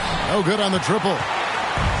 No good on the triple.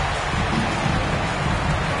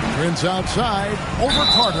 Prince outside, over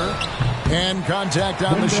Carter. And contact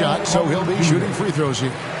on the shot, so he'll be shooting free throws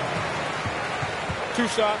here. 2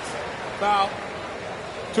 shots. Foul.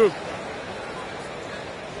 2.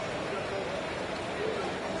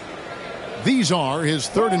 These are his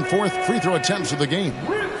third and fourth free throw attempts of the game.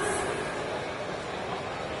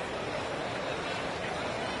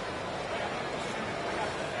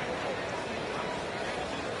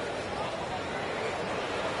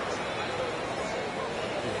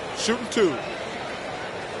 Shooting 2.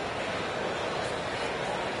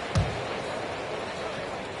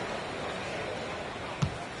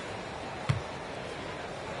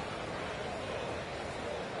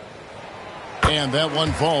 And that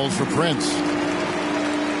one falls for Prince.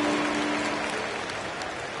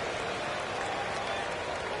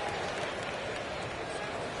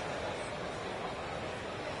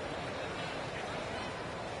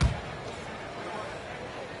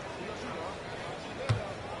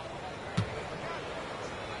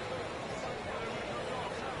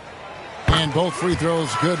 And both free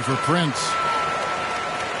throws good for Prince.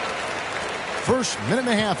 First minute and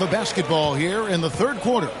a half of basketball here in the third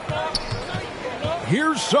quarter.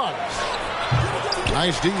 Here's Suggs.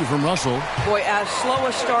 Nice D from Russell. Boy, as slow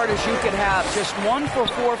a start as you could have. Just 1 for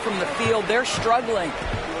 4 from the field. They're struggling.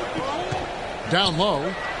 Down low.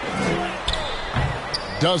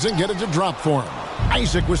 Doesn't get it to drop for him.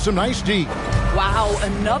 Isaac with some nice D. Wow,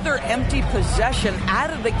 another empty possession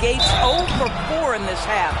out of the gates. 0 for 4 in this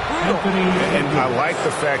half. Brutal. And I like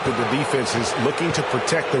the fact that the defense is looking to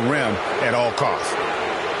protect the rim at all costs.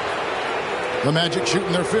 The Magic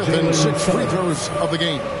shooting their fifth and sixth free throws of the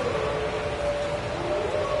game.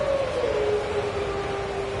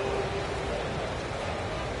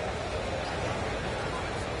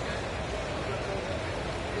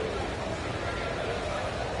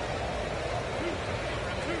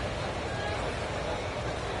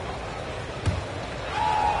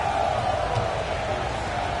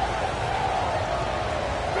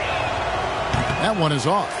 That one is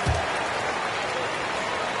off.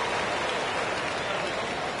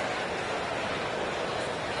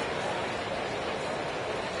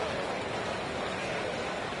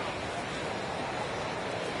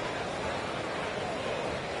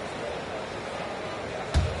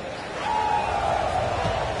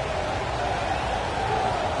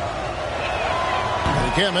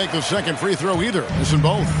 Can't make the second free throw either. Missing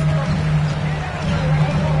both.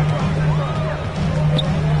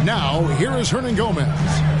 Now, here is Hernan Gomez.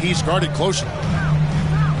 He's guarded closely.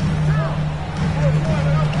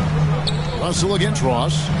 Russell against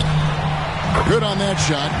Ross. Good on that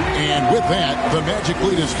shot. And with that, the Magic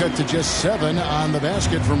lead is cut to just 7 on the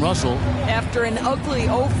basket from Russell. After an ugly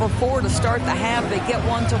 0 for 4 to start the half, they get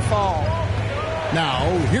one to fall. Now,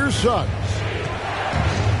 here's Suggs.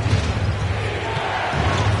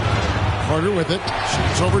 Carter with it.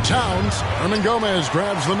 Shoots over Towns. Hernan Gomez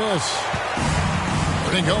grabs the miss.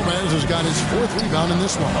 Hernan Gomez has got his 4th rebound in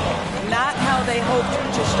this one. Not how they hoped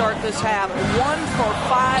to start this half. 1 for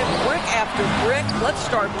 5, brick after brick. Let's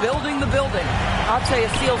start building the building. I'll tell you,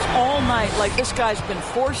 it feels all night like this guy's been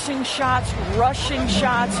forcing shots, rushing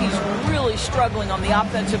shots. He's really struggling on the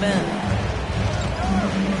offensive end.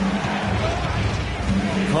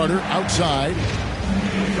 Carter outside.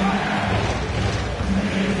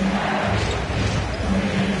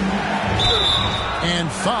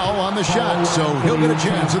 And foul on the shot, so he'll get a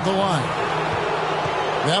chance at the line.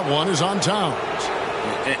 That one is on Towns.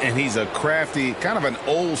 And he's a crafty, kind of an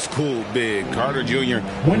old school big. Carter Jr.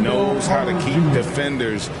 knows how to keep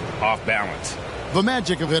defenders off balance. The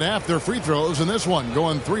Magic have hit half their free throws in this one,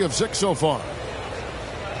 going 3 of 6 so far.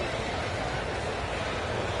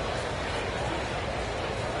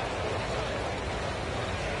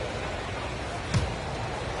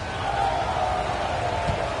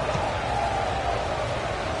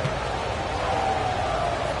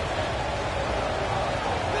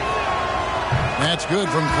 That's good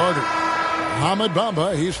from Carter. Hamid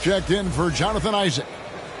Bamba, he's checked in for Jonathan Isaac.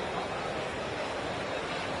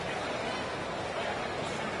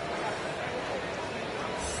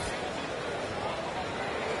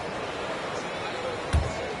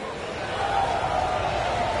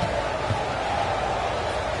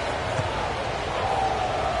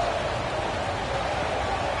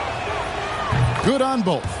 Good on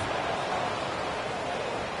both.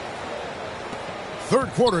 Third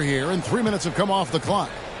quarter here, and 3 minutes have come off the clock.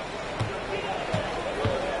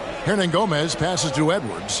 Hernangomez passes to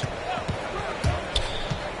Edwards.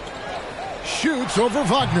 Shoots over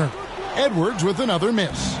Wagner. Edwards with another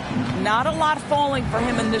miss. Not a lot falling for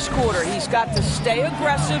him in this quarter. He's got to stay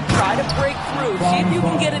aggressive, try to break through, see if you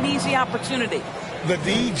can get an easy opportunity. The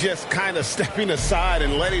D just kind of stepping aside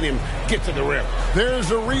and letting him get to the rim.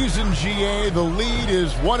 There's a reason, GA, the lead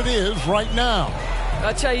is what it is right now.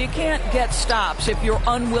 I tell you can't get stops if you're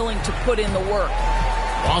unwilling to put in the work.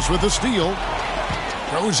 Ross with the steal.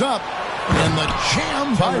 Throws up. And the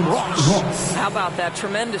jam by Ross. How about that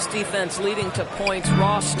tremendous defense leading to points?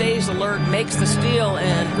 Ross stays alert, makes the steal,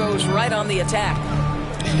 and goes right on the attack.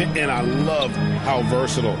 And I love how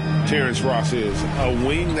versatile Terrence Ross is. A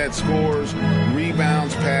wing that scores,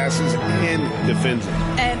 rebounds, passes, and defends it.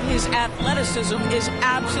 And his athleticism is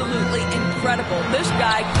absolutely incredible. This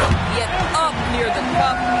guy can get up near the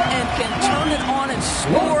cup and can turn it on and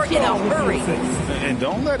score in a hurry. And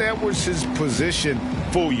don't let Edwards' position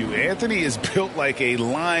fool you. Anthony is built like a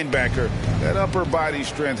linebacker. That upper body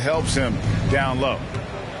strength helps him down low.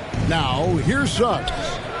 Now, here's Suggs.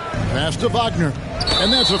 Pass to Wagner.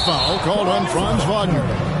 And that's a foul called on Franz Wagner.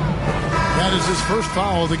 That is his first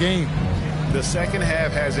foul of the game. The second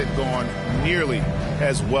half hasn't gone nearly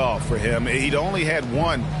as well for him. He'd only had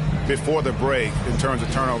one before the break in terms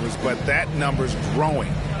of turnovers, but that number's growing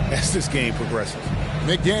as this game progresses.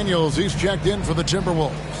 McDaniels, he's checked in for the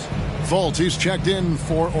Timberwolves. Fultz, he's checked in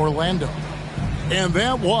for Orlando. And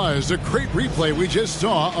that was a great replay we just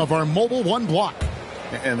saw of our Mobile One block.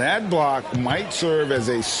 And that block might serve as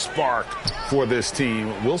a spark for this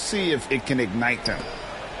team. We'll see if it can ignite them.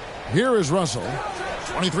 Here is Russell.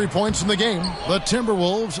 23 points in the game. The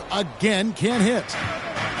Timberwolves again can't hit.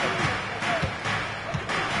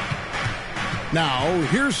 Now,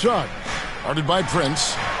 here's Suggs. Guarded by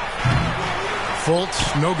Prince.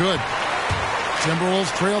 Fultz, no good.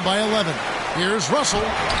 Timberwolves trail by 11. Here's Russell.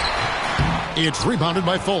 It's rebounded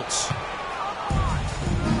by Fultz.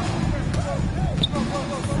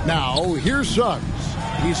 Now, here's Suggs.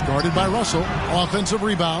 He's guarded by Russell. Offensive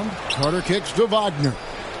rebound. Carter kicks to Wagner.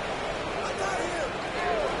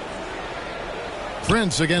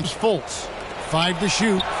 Prince against Fultz. 5 to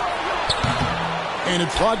shoot. And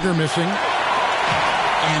it's Wagner missing.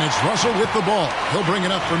 And it's Russell with the ball. He'll bring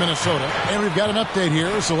it up for Minnesota. And we've got an update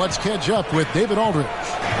here, so let's catch up with David Aldridge.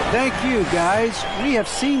 Thank you, guys. We have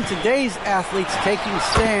seen today's athletes taking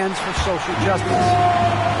stands for social justice.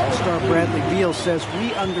 All-star Bradley Beal says,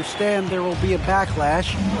 we understand there will be a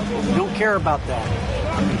backlash, but we don't care about that.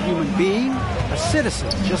 I'm a human being, a citizen,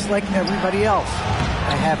 just like everybody else.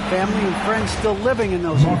 I have family and friends still living in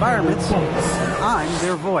those environments, and I'm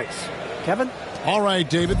their voice. Kevin? All right,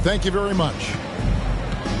 David, thank you very much.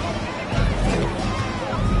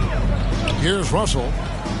 Here's Russell.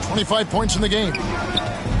 25 points in the game.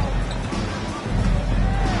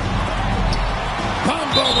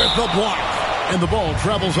 Bamba with the block. And the ball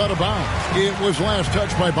travels out of bounds. It was last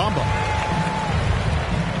touched by Bamba.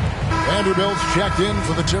 Vanderbilt's checked in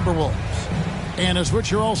for the Timberwolves. And a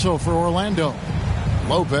switcher also for Orlando.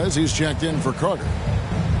 Lopez, he's checked in for Carter.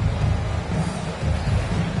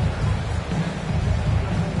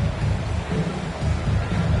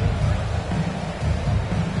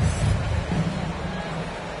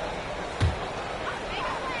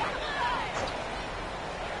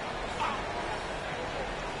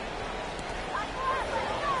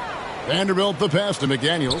 Vanderbilt the pass to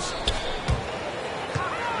McDaniels.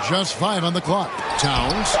 Just 5 on the clock.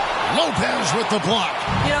 Towns. Lopez with the block.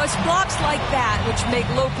 You know, it's blocks like that which make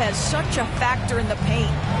Lopez such a factor in the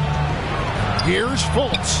paint. Here's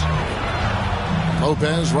Fultz.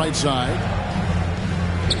 Lopez right side.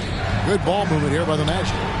 Good ball movement here by the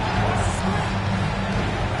Magic.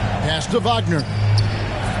 Pass to Wagner.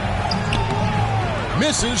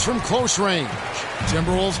 Misses from close range.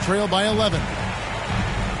 Timberwolves trail by 11.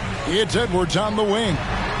 It's Edwards on the wing.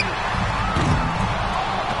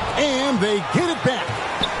 And they get it back.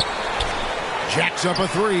 Jacks up a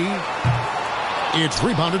 3. It's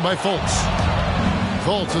rebounded by Fultz.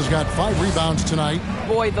 Fultz has got 5 rebounds tonight.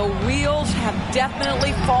 Boy, the wheels have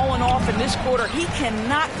definitely fallen off in this quarter. He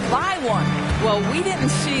cannot buy one. Well, we didn't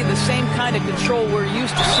see the same kind of control we're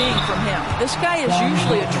used to seeing from him. This guy is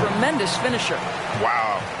usually a tremendous finisher.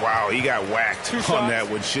 Wow, he got whacked on that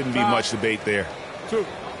one. Shouldn't be much debate there. 2.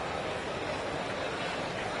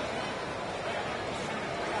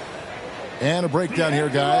 And a breakdown here,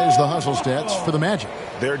 guys. The hustle stats for the Magic.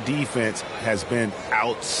 Their defense has been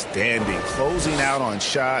outstanding, closing out on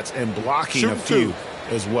shots and blocking a few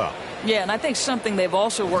as well. Yeah, and I think something they've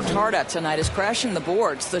also worked hard at tonight is crashing the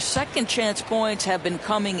boards. The second chance points have been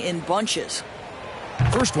coming in bunches.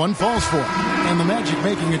 First one falls for him. And the Magic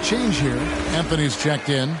making a change here. Anthony's checked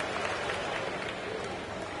in.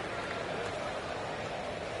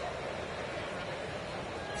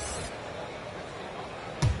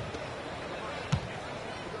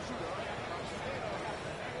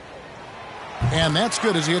 And that's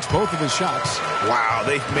good as he hits both of his shots. Wow,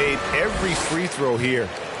 they've made every free throw here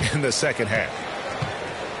in the second half.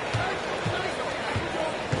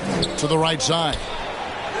 To the right side.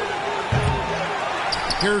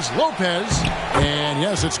 Here's Lopez. And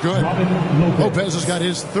yes, it's good. Lopez has got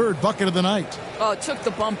his third bucket of the night. Oh, took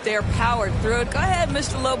the bump there, powered through it. Go ahead,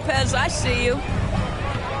 Mr. Lopez. I see you.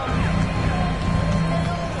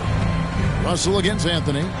 Russell against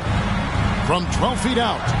Anthony. From 12 feet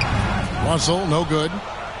out. Russell, no good.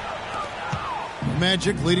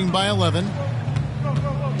 Magic leading by 11.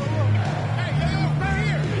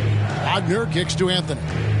 Wagner kicks to Anthony.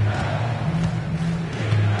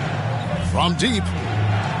 From deep.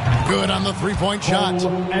 Good on the three-point shot.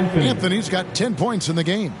 Anthony's got 10 points in the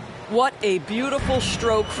game. What a beautiful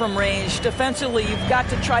stroke from range. Defensively, you've got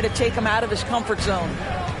to try to take him out of his comfort zone.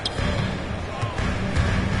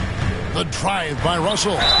 The drive by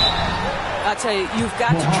Russell. I tell you, you've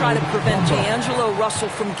got to try to prevent D'Angelo Russell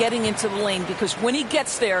from getting into the lane, because when he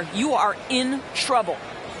gets there, you are in trouble.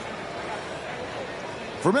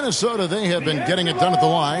 For Minnesota, they have been getting it done at the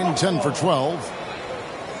line, 10 for 12.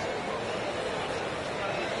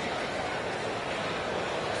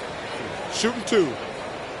 Shooting 2.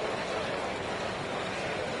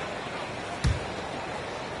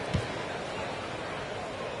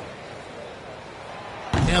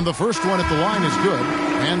 And the first one at the line is good.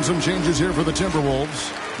 And some changes here for the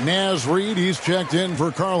Timberwolves. Naz Reid, he's checked in for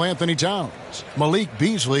Karl Anthony Towns. Malik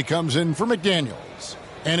Beasley comes in for McDaniels.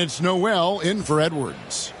 And it's Noel in for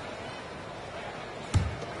Edwards.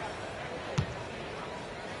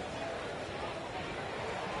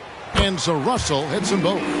 And so Russell hits them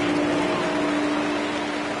both.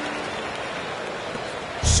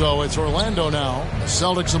 So it's Orlando now. The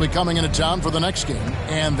Celtics will be coming into town for the next game.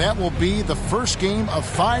 And that will be the first game of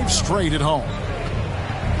 5 straight at home.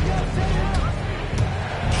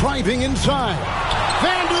 Driving inside.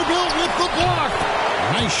 Vanderbilt with the block.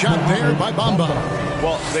 Nice shot there by Bamba.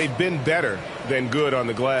 Well, they've been better than good on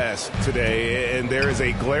the glass today. And there is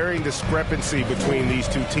a glaring discrepancy between these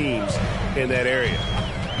two teams in that area.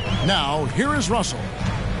 Now, here is Russell.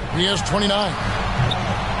 He has 29.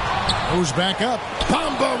 Goes back up.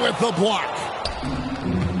 Bamba with the block.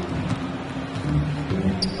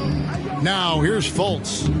 Now here's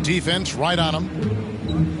Fultz. Defense right on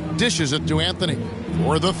him. Dishes it to Anthony.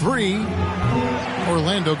 For the 3.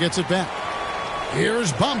 Orlando gets it back.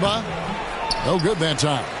 Here's Bamba. No good that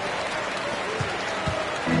time.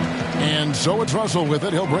 And so it's Russell with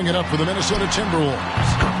it. He'll bring it up for the Minnesota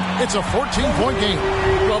Timberwolves. It's a 14-point game.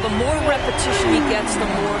 Well, the more repetition he gets, the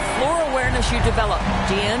more floor awareness you develop.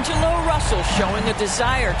 D'Angelo Russell showing a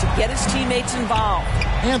desire to get his teammates involved.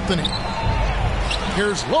 Anthony.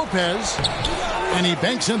 Here's Lopez. And he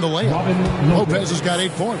banks in the layup. Lopez has got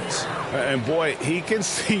 8 points. And boy, he can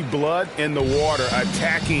see blood in the water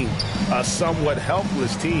attacking a somewhat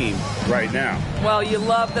helpless team right now. Well, you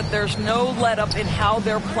love that there's no let-up in how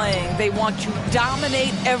they're playing. They want to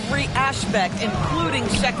dominate every aspect, including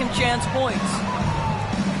second chance points.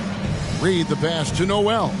 Read the pass to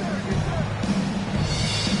Noel.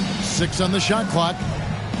 6 on the shot clock.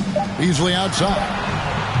 Beasley outside.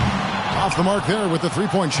 Off the mark there with the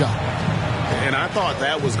three-point shot. And I thought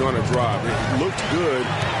that was going to drop. It looked good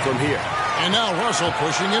from here. And now Russell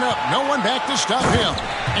pushing it up. No one back to stop him.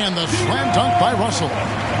 And the slam dunk by Russell.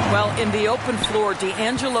 Well, in the open floor,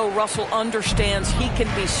 D'Angelo Russell understands he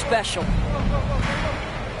can be special.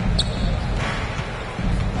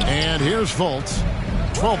 And here's Fultz.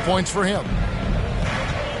 12 points for him.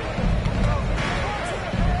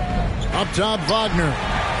 Up top, Wagner.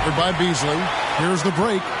 By Beasley. Here's the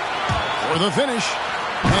break. For the finish.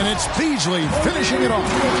 And it's Beasley finishing it off.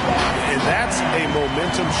 And that's a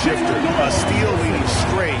momentum shifter. A steal leading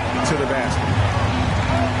straight to the basket.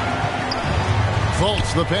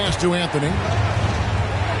 Fultz the pass to Anthony.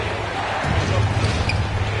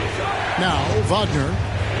 Now Wagner.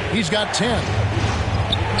 He's got 10.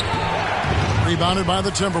 Rebounded by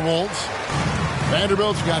the Timberwolves.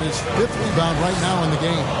 Vanderbilt's got his 5th rebound right now in the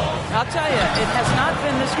game. I'll tell you, it has not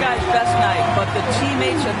been this guy's best night, but the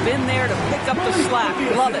teammates have been there to pick up the slack.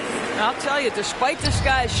 Love it. I'll tell you, despite this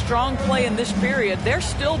guy's strong play in this period, they're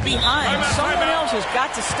still behind. Someone else has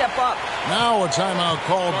got to step up. Now a timeout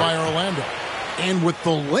called by Orlando. And with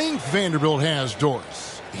the length Vanderbilt has,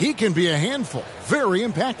 Doris, he can be a handful. Very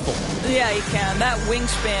impactful. Yeah, he can. That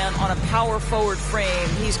wingspan on a power forward frame,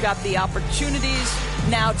 he's got the opportunities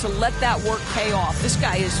now to let that work pay off. This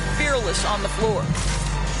guy is fearless on the floor.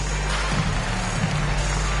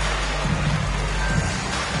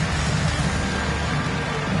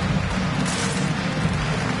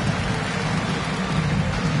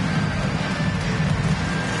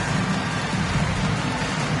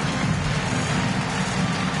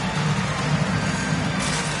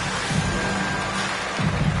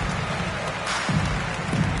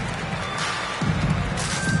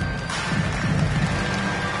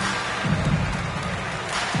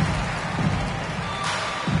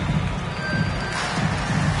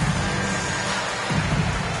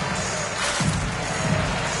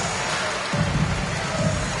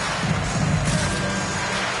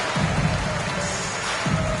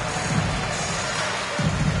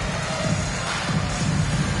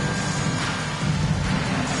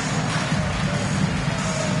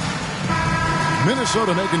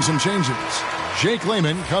 Minnesota making some changes. Jake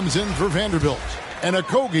Layman comes in for Vanderbilt. And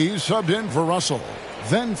Okogie subbed in for Russell.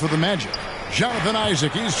 Then for the Magic, Jonathan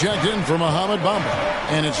Isaac, he's checked in for Mohamed Bamba.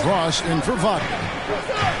 And it's Ross in for Wagner.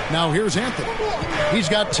 Now here's Anthony. He's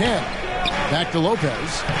got 10. Back to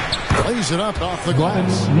Lopez. Lays it up off the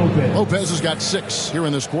glass. Lopez has got 6 here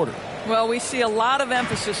in this quarter. Well, we see a lot of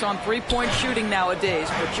emphasis on three-point shooting nowadays,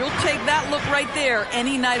 but you'll take that look right there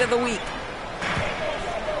any night of the week.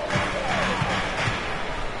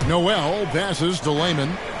 Noel passes to Layman.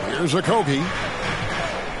 Here's Okogie.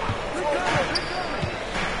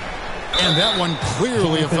 And that one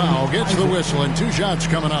clearly a foul. Gets the whistle and 2 shots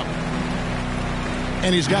coming up.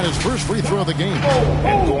 And he's got his first free throw of the game.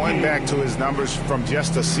 And going back to his numbers from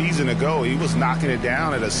just a season ago, he was knocking it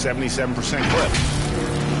down at a 77% clip.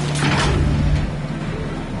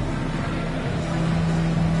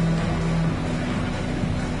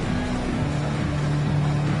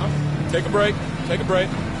 Take a break. Take a break.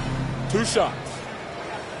 2 shots.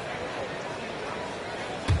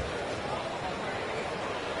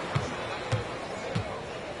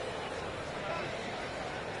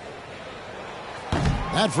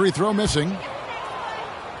 That free throw missing.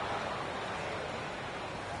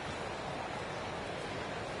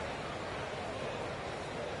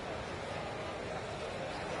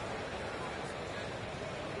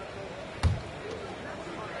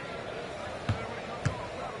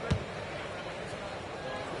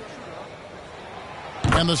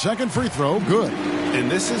 And the second free throw, good.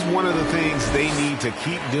 And this is one of the things they need to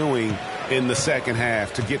keep doing in the second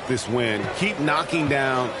half to get this win. Keep knocking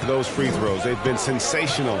down those free throws. They've been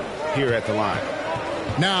sensational here at the line.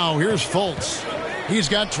 Now here's Fultz. He's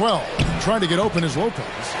got 12. Trying to get open is Lopez.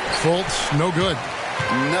 Fultz, no good.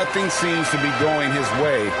 Nothing seems to be going his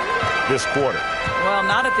way this quarter. Well,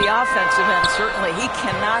 not at the offensive end, certainly. He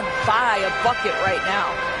cannot buy a bucket right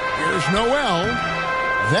now. Here's Noel.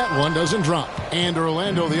 That one doesn't drop. And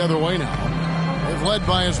Orlando the other way now. They've led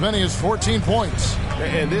by as many as 14 points.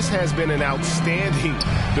 And this has been an outstanding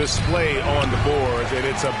display on the boards, and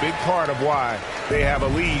it's a big part of why they have a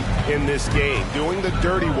lead in this game, doing the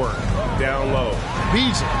dirty work down low.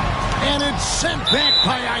 Beats it, and it's sent back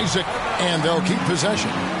by Isaac, and they'll keep possession.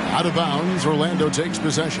 Out of bounds, Orlando takes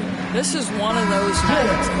possession. This is one of those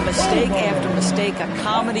nights, mistake after mistake, a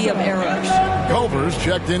comedy of errors. Culver's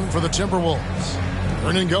checked in for the Timberwolves.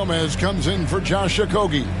 Hernan Gomez comes in for Josh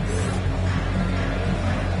Okogie.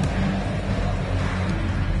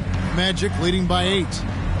 Magic leading by 8.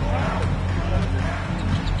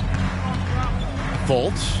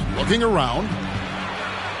 Fultz looking around.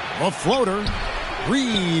 A floater.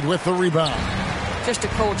 Reed with the rebound. Just a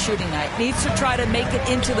cold shooting night. Needs to try to make it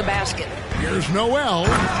into the basket. Here's Noel,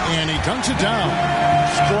 and he dunks it down.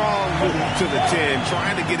 Strong move to the 10,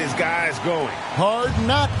 trying to get his guys going. Hard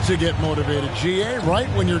not to get motivated, GA, right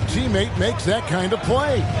when your teammate makes that kind of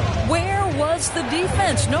play. Where was the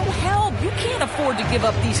defense? No help. You can't afford to give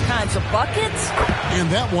up these kinds of buckets. And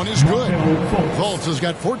that one is good. Fultz has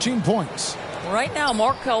got 14 points. Right now,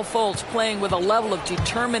 Markelle Fultz playing with a level of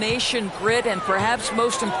determination, grit, and perhaps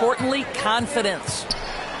most importantly, confidence.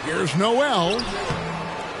 Here's Noel.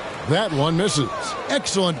 That one misses.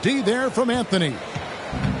 Excellent D there from Anthony.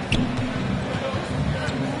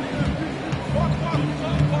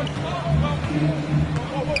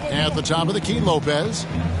 At the top of the key, Lopez.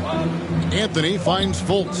 Anthony finds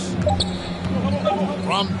Fultz.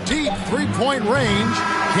 From deep three-point range,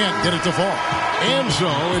 can't get it to fall. And so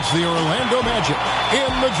it's the Orlando Magic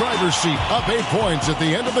in the driver's seat, up 8 points at the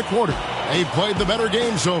end of the quarter. They played the better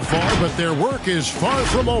game so far, but their work is far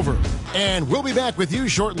from over. And we'll be back with you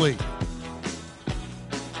shortly.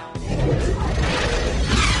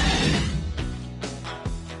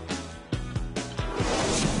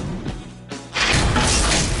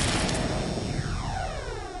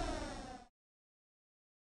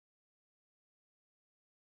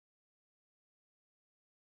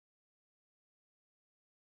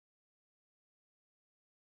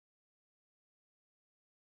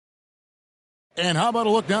 And how about a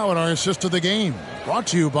look now at our assist of the game? Brought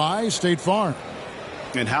to you by State Farm.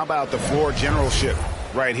 And how about the floor generalship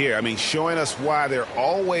right here? I mean, showing us why they're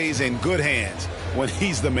always in good hands when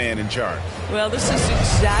he's the man in charge. Well, this is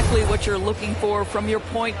exactly what you're looking for from your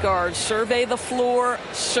point guard. Survey the floor,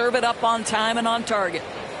 serve it up on time and on target.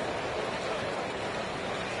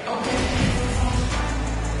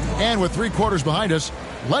 And with 3 quarters behind us,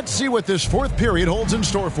 let's see what this fourth period holds in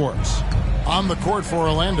store for us. On the court for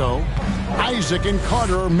Orlando, Isaac and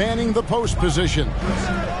Carter are manning the post position.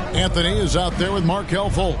 Anthony is out there with Markelle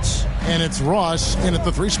Fultz. And it's Ross in at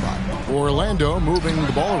the 3 spot. Orlando moving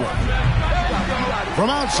the ball around. From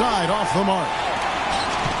outside, off the mark.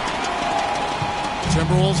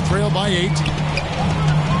 Timberwolves trail by 8.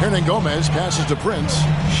 Hernan Gomez passes to Prince.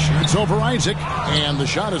 Shoots over Isaac. And the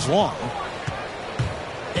shot is long.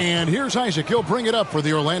 And here's Isaac. He'll bring it up for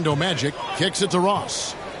the Orlando Magic. Kicks it to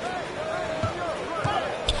Ross.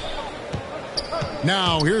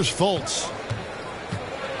 Now here's Fultz.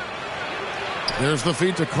 There's the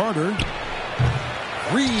feed to Carter.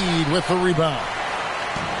 Reed with the rebound.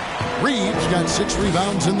 Reed's got 6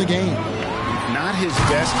 rebounds in the game. Not his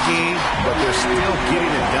best game, but they're still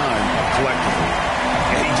getting it done collectively.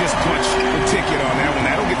 And he just punched the ticket on that one.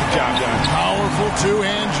 That'll get the job done. Powerful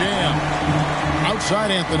 2-hand jam.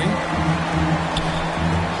 Outside Anthony.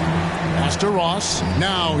 Pass to Ross.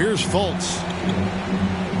 Now here's Fultz.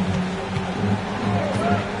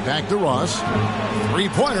 Back to Ross.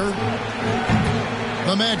 3-pointer.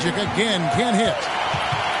 The Magic again can't hit.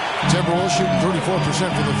 Timberwolves shooting 34%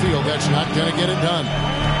 from the field. That's not going to get it done.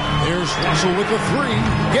 There's Russell with the 3.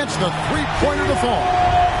 Gets the 3-pointer to fall.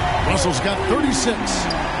 Russell's got 36.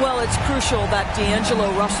 Well, it's crucial that D'Angelo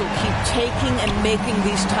Russell keep taking and making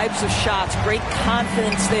these types of shots. Great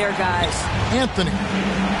confidence there, guys. Anthony.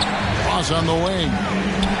 Ross on the wing.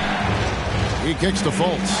 He kicks to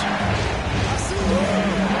Fultz.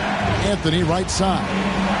 Anthony right side.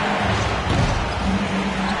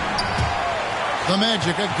 The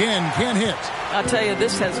Magic again can't hit. I'll tell you,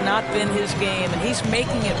 this has not been his game, and he's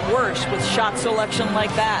making it worse with shot selection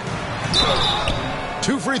like that.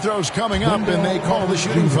 2 free throws coming up, and they call the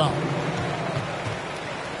shooting foul.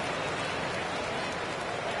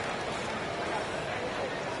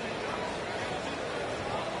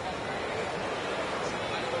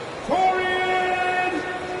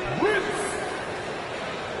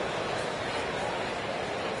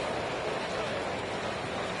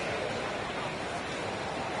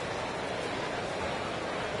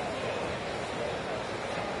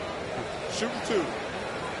 Shooting 2.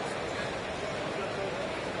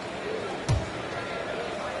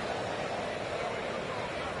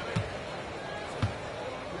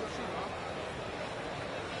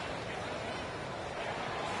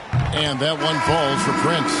 And that one falls for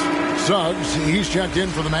Prince. Suggs, he's checked in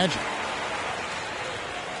for the Magic.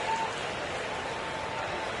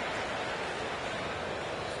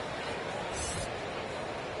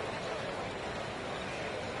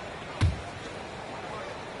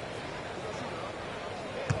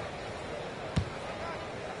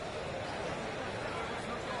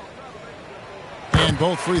 And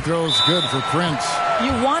both free throws good for Prince.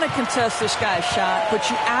 You want to contest this guy's shot, but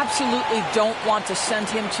you absolutely don't want to send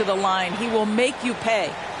him to the line. He will make you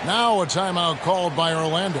pay. Now a timeout called by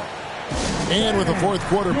Orlando. And with the fourth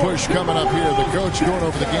quarter push coming up here, the coach going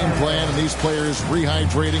over the game plan, and these players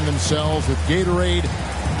rehydrating themselves with Gatorade,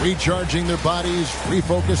 recharging their bodies,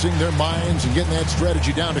 refocusing their minds, and getting that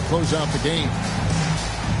strategy down to close out the game.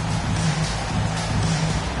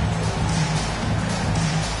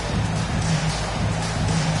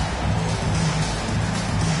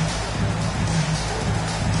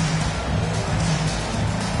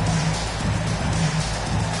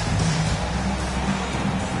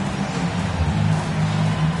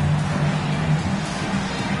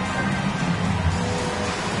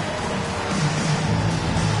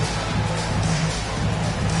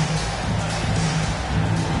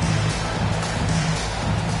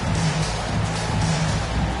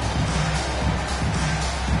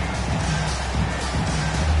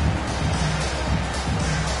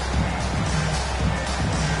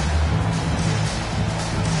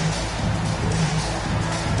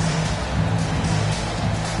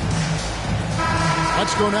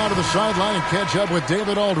 Let's go now to the sideline and catch up with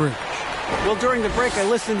David Aldridge. Well, during the break, I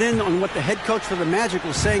listened in on what the head coach for the Magic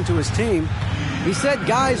was saying to his team. He said,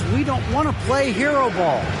 guys, we don't want to play hero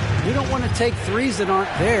ball. We don't want to take threes that aren't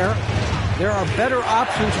there. There are better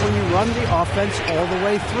options when you run the offense all the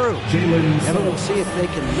way through. And we'll see if they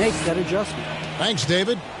can make that adjustment. Thanks,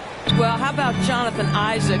 David. Well, how about Jonathan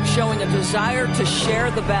Isaac showing a desire to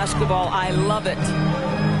share the basketball? I love it.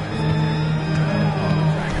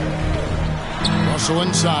 Russell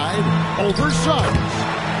inside. Over Suggs.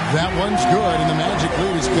 That one's good, and the Magic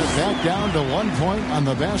lead is cut back down to 1 point on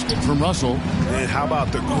the basket from Russell. And how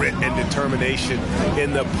about the grit and determination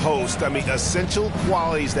in the post? I mean, essential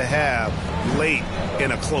qualities to have late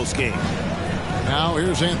in a close game. Now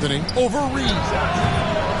here's Anthony over Reed.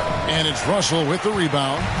 And it's Russell with the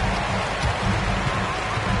rebound.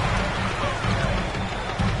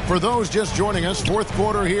 For those just joining us, fourth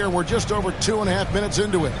quarter here. We're just over 2.5 minutes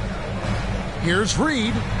into it. Here's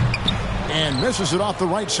Reed. And misses it off the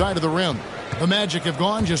right side of the rim. The Magic have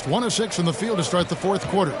gone just 1 of 6 from the field to start the fourth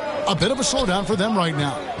quarter. A bit of a slowdown for them right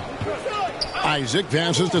now. Isaac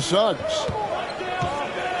passes to Suggs.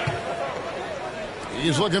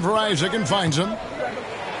 He's looking for Isaac and finds him.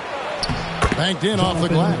 Banked in off the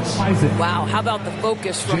glass. Wow, how about the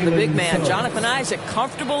focus from the big man? Jonathan Isaac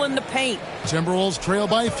comfortable in the paint. Timberwolves trail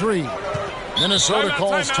by 3. Minnesota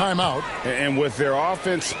calls timeout. And with their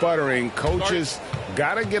offense sputtering, coaches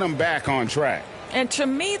got to get them back on track. And to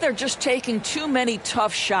me, they're just taking too many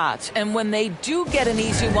tough shots. And when they do get an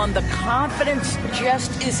easy one, the confidence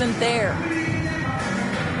just isn't there.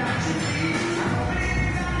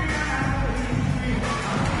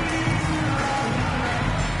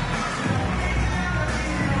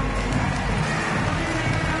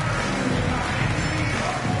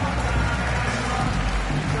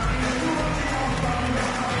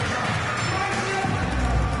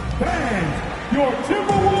 Your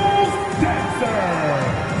Timberwolves dancers.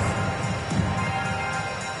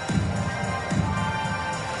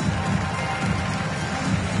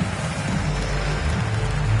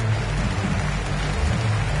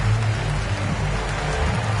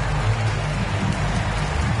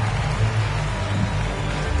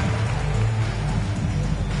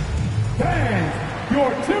 Dance,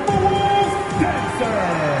 your Timberwolves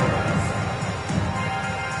dancers.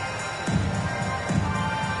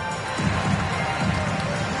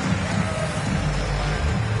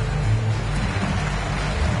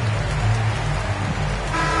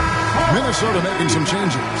 Minnesota making some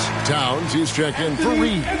changes. Towns, he's checked in for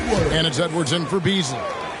Reed. And it's Edwards in for Beasley.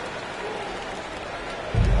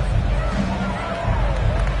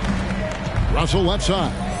 Russell left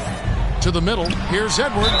side. To the middle. Here's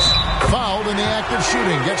Edwards. Fouled in the act of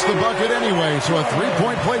shooting. Gets the bucket anyway. So a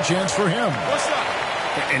 3-point play chance for him.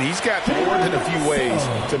 And he's got more than a few ways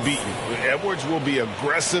to beat you. Edwards will be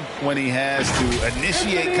aggressive when he has to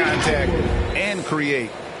initiate contact and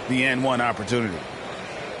create the N1 opportunity.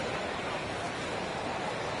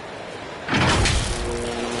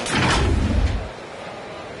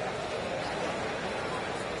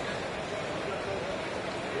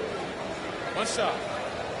 What's up?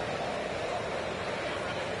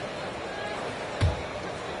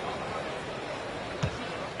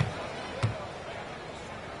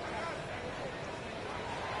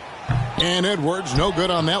 And Edwards, no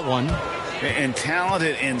good on that one. And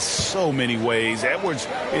talented in so many ways. Edwards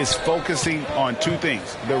is focusing on two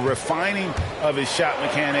things: the refining of his shot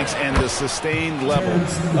mechanics and the sustained level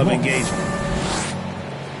of engagement.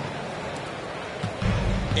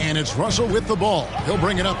 And it's Russell with the ball. He'll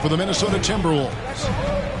bring it up for the Minnesota Timberwolves.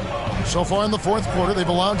 So far in the fourth quarter, they've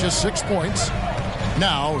allowed just 6 points.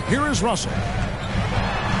 Now, here is Russell.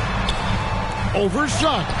 Over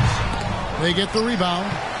Suggs. They get the rebound.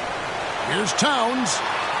 Here's Towns.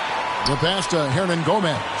 The pass to Hernan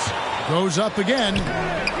Gomez. Goes up again.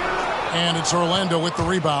 And it's Orlando with the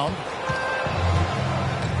rebound.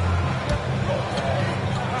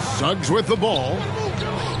 Suggs with the ball.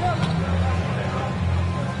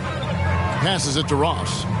 Passes it to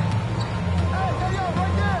Ross.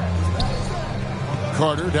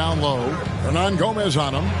 Carter down low. Hernan Gomez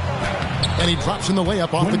on him. And he drops in the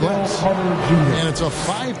layup off the glass. And it's a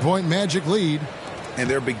 5-point Magic lead. And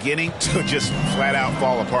they're beginning to just flat out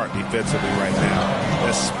fall apart defensively right now,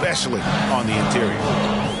 especially on the interior.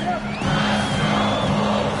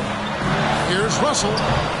 Here's Russell.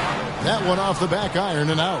 That one off the back iron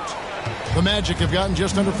and out. The Magic have gotten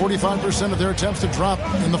just under 45% of their attempts to drop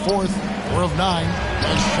in the fourth. 4 of 9.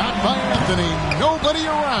 A shot by Anthony. Nobody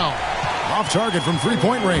around. Off target from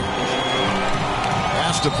 3-point range.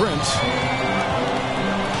 Pass to Prince.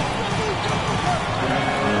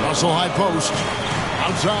 Russell high post.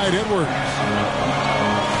 Outside Edwards.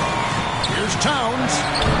 Here's Towns.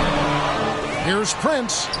 Here's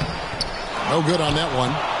Prince. No good on that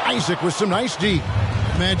one. Isaac with some nice D.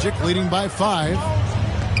 Magic leading by 5.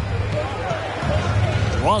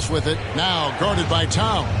 Ross with it. Now guarded by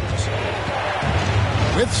Towns.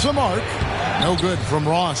 With some arc. No good from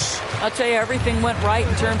Ross. I'll tell you, everything went right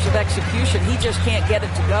in terms of execution. He just can't get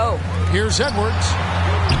it to go. Here's Edwards.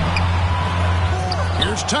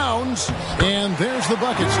 Here's Towns, and there's the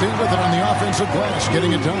bucket. Staying with it on the offensive glass,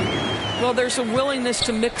 getting it done. Well, there's a willingness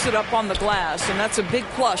to mix it up on the glass, and that's a big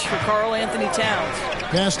plus for Karl Anthony Towns.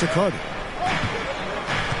 Pass to Carter.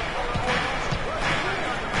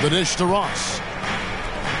 The dish to Ross.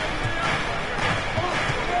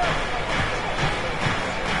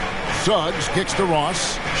 Suggs kicks to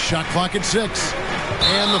Ross. Shot clock at 6.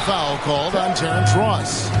 And the foul called on Terrence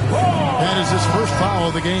Ross. That is his first foul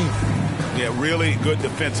of the game. Yeah, really good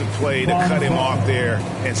defensive play to cut him off there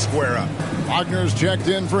and square up. Wagner's checked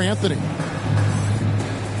in for Anthony.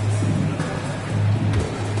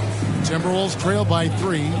 Timberwolves trail by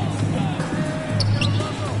 3.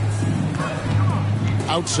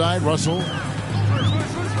 Outside, Russell.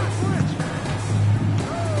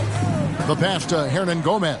 The pass to Hernan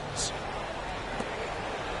Gomez.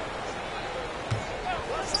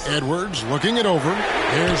 Edwards looking it over.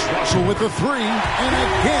 Here's Russell with the 3. And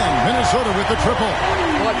again, Minnesota with the triple.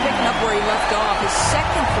 Well, picking up where he left off. His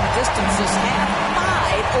second from distance this half.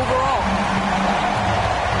 5 overall.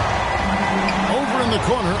 Over in the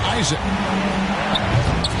corner, Isaac.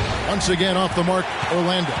 Once again off the mark,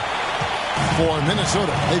 Orlando. For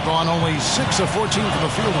Minnesota, they've gone only 6 of 14 from the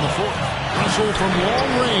field in the fourth. Russell from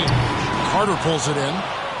long range. Carter pulls it in.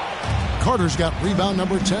 Carter's got rebound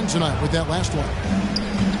number 10 tonight with that last one.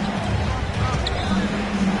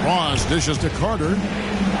 Ross dishes to Carter.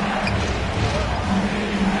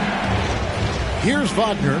 Here's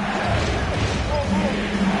Wagner.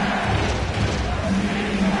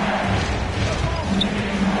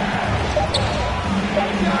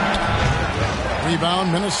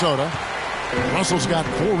 Rebound, Minnesota. Russell's got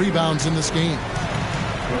 4 rebounds in this game.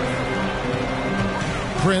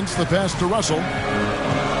 Prince, the pass to Russell.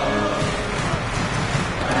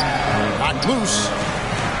 Got loose.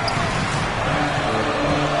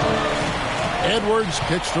 Edwards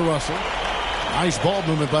kicks to Russell. Nice ball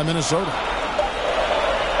movement by Minnesota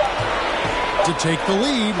to take the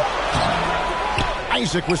lead.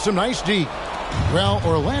 Isaac with some nice D. Well,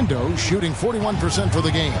 Orlando shooting 41% for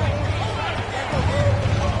the game.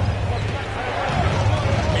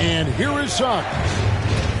 And here is Suggs.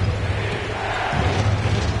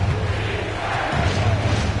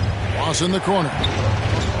 Ross in the corner.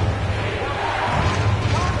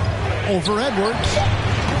 Over Edwards.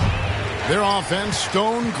 Their offense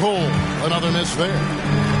stone cold. Another miss there.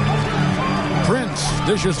 Prince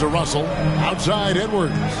dishes to Russell. Outside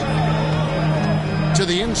Edwards. To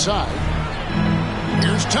the inside.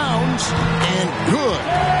 Here's Towns. And good.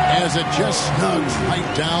 As it just snugs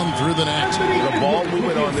right down through the net. The ball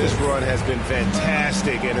movement on this run has been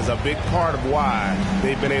fantastic and is a big part of why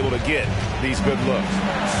they've been able to get these good looks.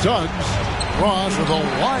 Suggs. Ross with a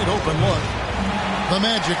wide open look. The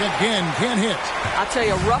Magic again can't hit. I'll tell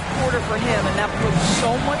you, a rough quarter for him, and that puts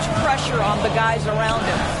so much pressure on the guys around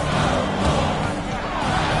him.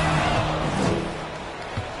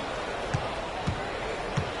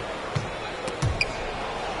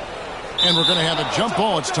 And we're going to have a jump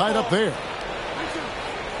ball. It's tied up there.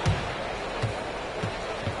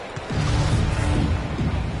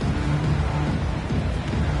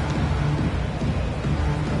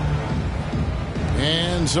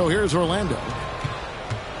 And so here's Orlando.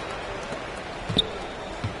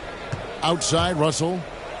 Outside, Russell.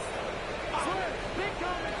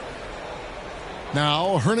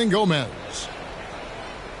 Now, Hernan Gomez.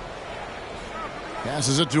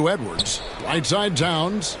 Passes it to Edwards. Right side,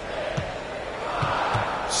 Towns.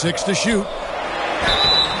 6 to shoot.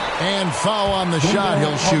 And foul on the shot.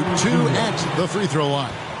 He'll shoot 2 at the free throw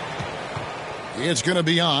line. It's going to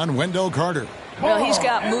be on Wendell Carter. Well, he's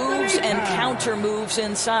got moves and counter moves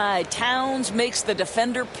inside. Towns makes the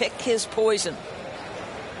defender pick his poison.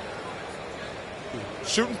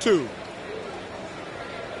 Shooting 2.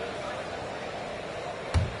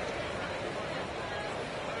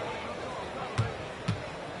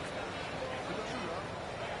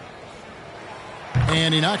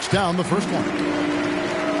 And he knocks down the first one.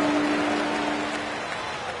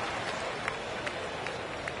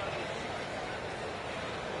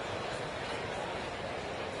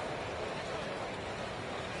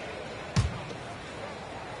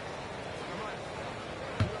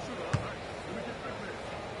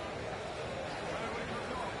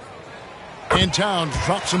 And Towns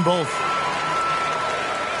drops them both.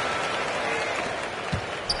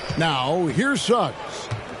 Now, here's Suggs.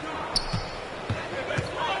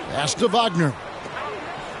 Pass to Wagner.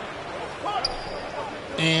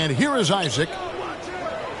 And here is Isaac.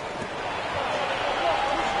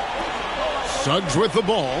 Suggs with the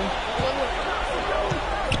ball.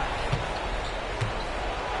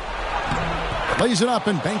 Lays it up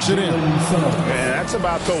and banks it in. Man, that's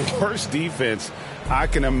about the worst defense I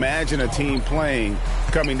can imagine a team playing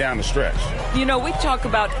coming down the stretch. You know, we talk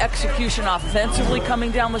about execution offensively coming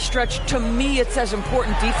down the stretch. To me, it's as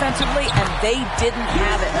important defensively, and they didn't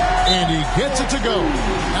have it. And he gets it to go.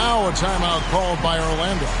 Now a timeout called by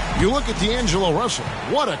Orlando. You look at D'Angelo Russell.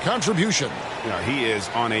 What a contribution. You know, he is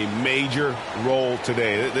on a major role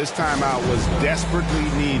today. This timeout was desperately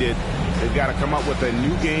needed. They've got to come up with a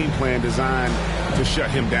new game plan designed to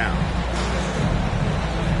shut him down.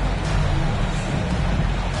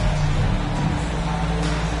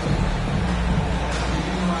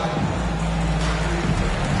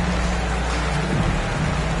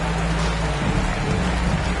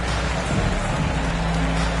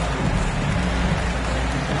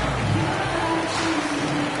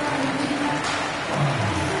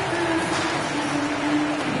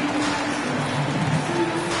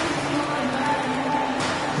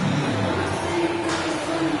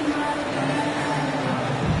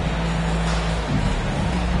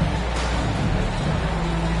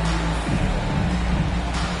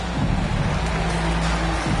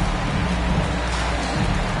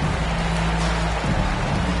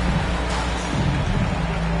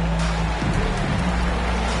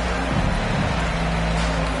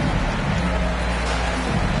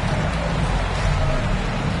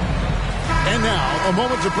 A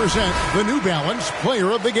moment to present the New Balance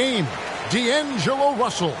Player of the Game, D'Angelo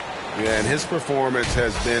Russell. Yeah, and his performance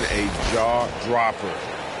has been a jaw-dropper.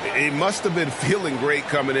 He must have been feeling great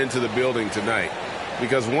coming into the building tonight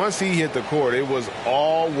because once he hit the court, it was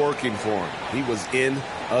all working for him. He was in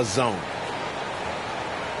a zone.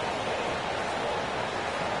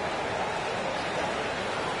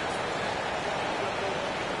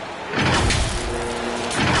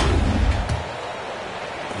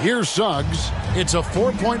 Here's Suggs. It's a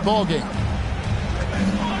 4-point ball game.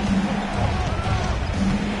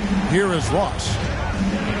 Here is Ross.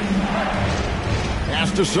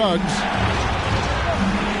 Pass to Suggs.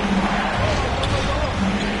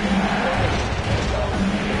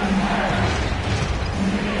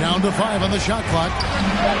 Down to 5 on the shot clock.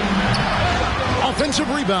 Offensive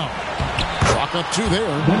rebound. Clock up 2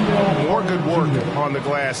 there. More good work on the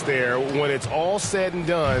glass there. When it's all said and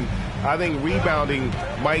done, I think rebounding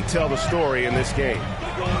might tell the story in this game.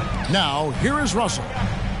 Now, here is Russell.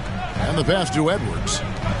 And the pass to Edwards.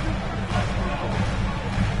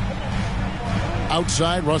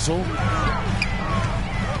 Outside, Russell.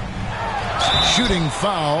 Shooting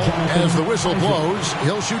foul as the whistle blows.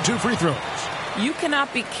 He'll shoot 2 free throws. You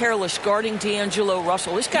cannot be careless guarding D'Angelo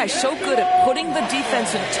Russell. This guy's so good at putting the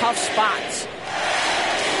defense in tough spots.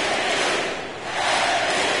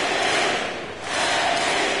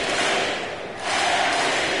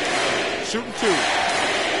 Shooting 2.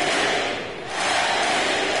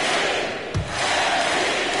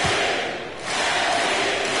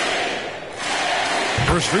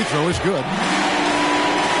 First free throw is good.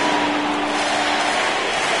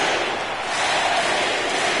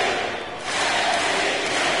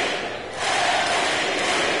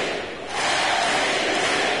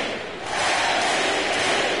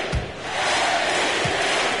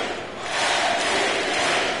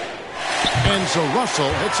 And so Russell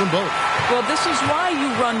hits them both. Well, this is why you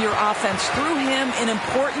run your offense through him in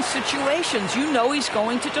important situations. You know he's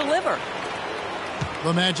going to deliver.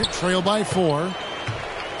 The Magic trail by 4.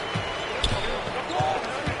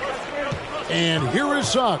 And here is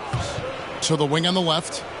Suggs. To the wing on the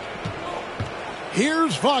left.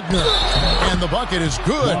 Here's Wagner. And the bucket is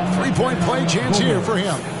good. 3-point play chance here for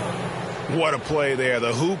him. What a play there.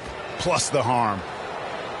 The hoop plus the harm.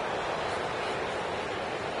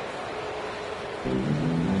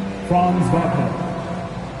 Franz Wagner.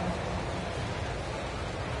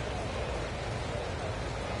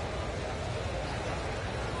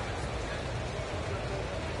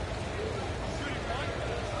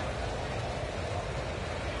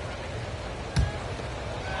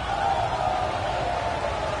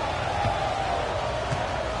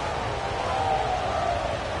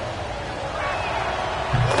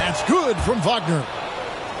 That's good from Wagner.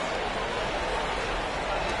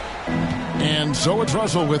 And so it's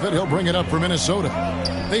Russell with it. He'll bring it up for Minnesota.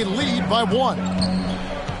 They lead by 1.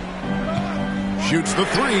 Shoots the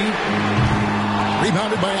 3.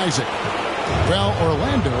 Rebounded by Isaac. Well,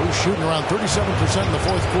 Orlando shooting around 37% in the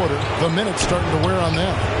fourth quarter. The minutes starting to wear on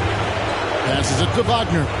them. Passes it to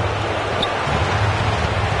Wagner.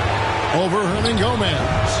 Over Hernan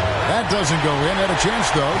Gomez. That doesn't go in. Had a chance,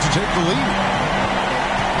 though, to take the lead.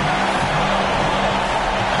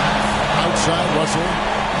 Outside, Russell.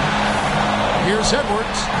 Here's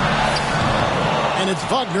Edwards. And it's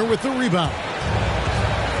Wagner with the rebound.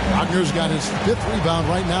 Wagner's got his 5th rebound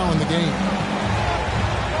right now in the game.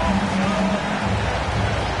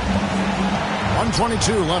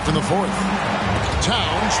 1:22 left in the 4th.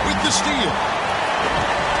 Towns with the steal.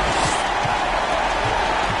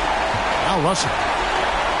 Now Russell.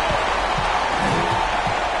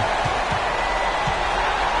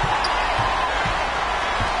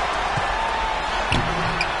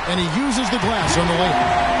 And he uses the glass on the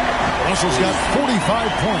layup. Russell's got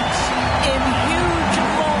 45 points. In huge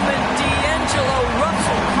moment, D'Angelo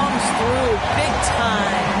Russell comes through big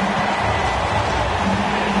time.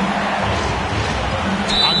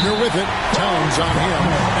 Wagner with it. Towns on him.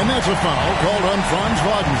 And that's a foul called on Franz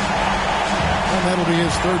Wagner. And that'll be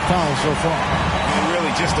his 3rd foul so far. And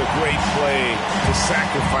really just a great play to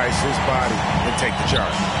sacrifice his body and take the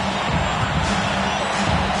charge.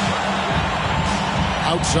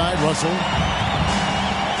 Outside, Russell.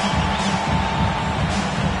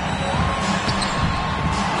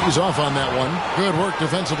 He's off on that one. Good work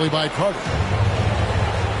defensively by Carter.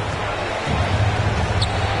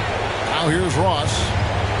 Now here's Ross.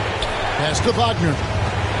 Pass to Wagner.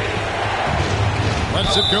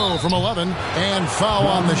 Lets it go from 11. And foul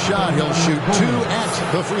on the shot. He'll shoot 2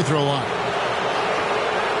 at the free throw line.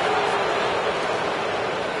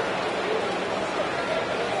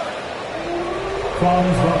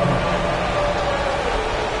 Franz Wagner.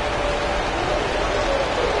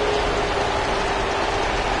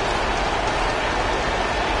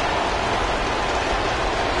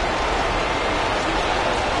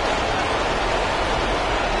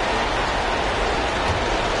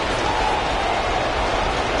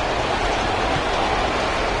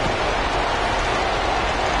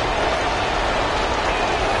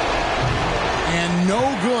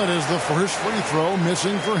 The first free throw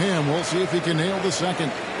missing for him. We'll see if he can nail the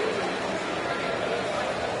second.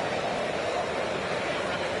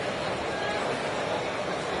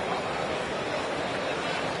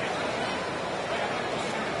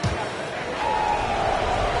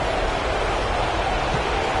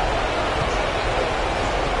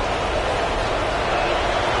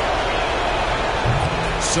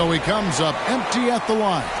 So he comes up empty at the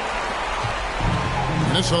line.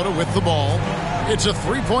 Minnesota with the ball. It's a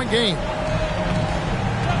 3-point game.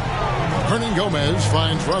 Hernan Gomez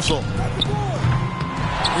finds Russell.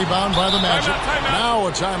 Rebound by the Magic. Now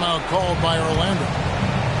a timeout called by Orlando.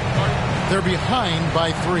 They're behind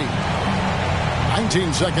by 3.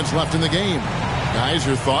 19 seconds left in the game. Guys,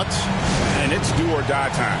 your thoughts? And it's do or die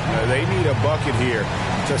time. They need a bucket here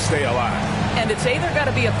to stay alive. And it's either got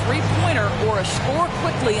to be a 3-pointer or a score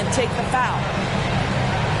quickly and take the foul.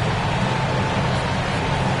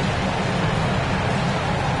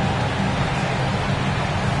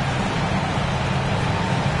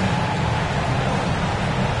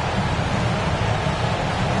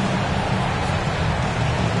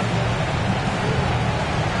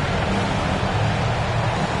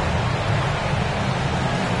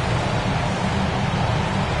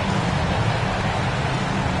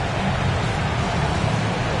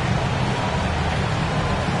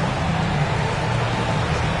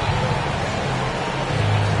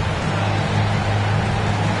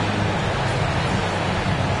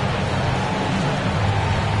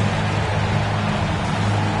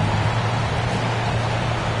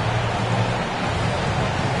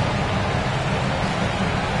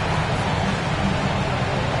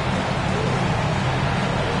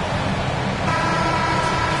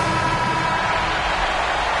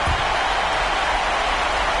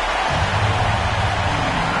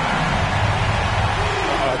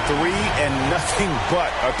 Nothing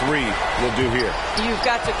but a 3 will do here. You've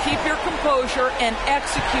got to keep your composure and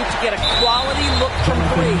execute to get a quality look from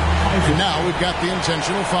 3. And now we've got the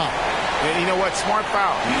intentional foul. And you know what? Smart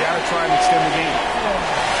foul. You got to try and extend the game.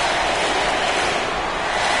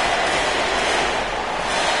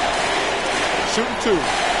 Shooting 2.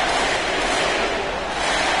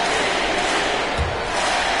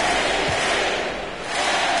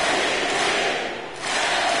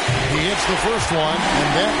 He hits the first one,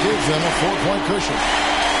 and that gives them a 4-point cushion.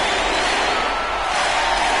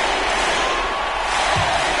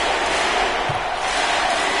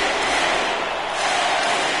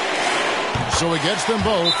 So he gets them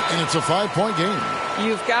both, and it's a 5-point game.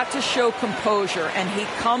 You've got to show composure, and he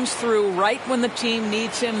comes through right when the team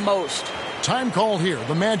needs him most. Time called here.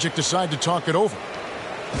 The Magic decide to talk it over.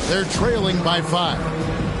 They're trailing by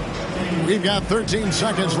 5. We've got 13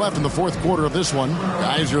 seconds left in the 4th quarter of this one.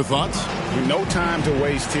 Guys, your thoughts? No time to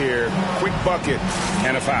waste here. Quick bucket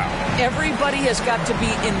and a foul. Everybody has got to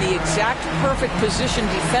be in the exact perfect position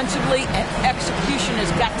defensively, and execution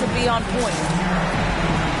has got to be on point.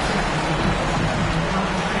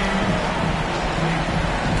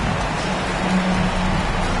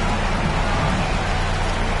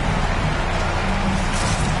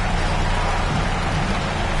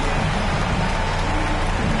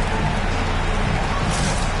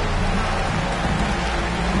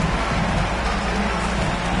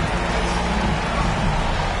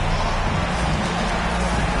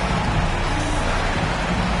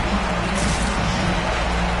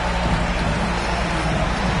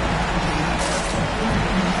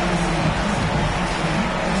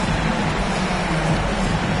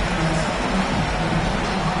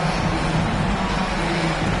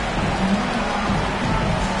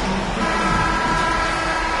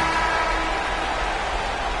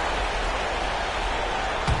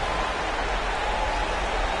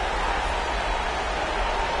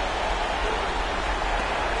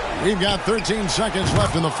 We've got 13 seconds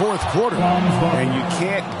left in the fourth quarter. And you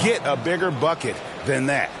can't get a bigger bucket than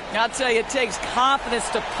that. I'll tell you, it takes confidence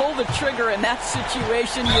to pull the trigger in that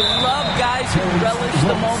situation. You love guys who relish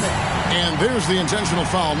the moment. And there's the intentional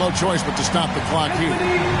foul. No choice but to stop the clock here.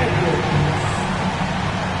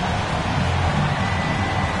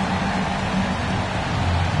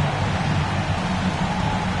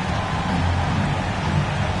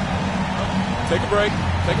 Take a break.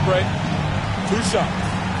 Take a break. 2 shots.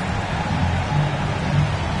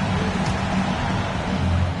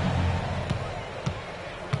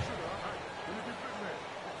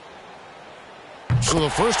 So the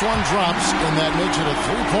first one drops, and that makes it a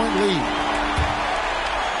 3-point lead.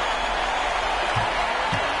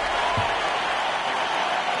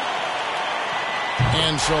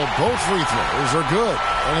 And so both free throws are good,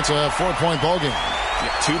 and it's a 4-point ball game.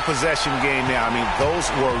 Yeah, 2-possession game now. I mean, those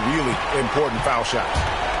were really important foul shots.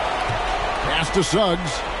 Pass to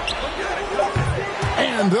Suggs.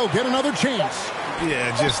 And they'll get another chance.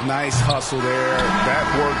 Yeah, just nice hustle there. That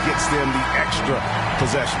work gets them the extra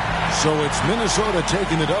possession. So it's Minnesota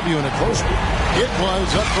taking the W in a close one. It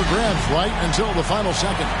was up for grabs right until the final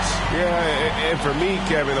seconds. Yeah, and for me,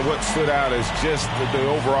 Kevin, what stood out is just the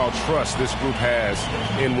overall trust this group has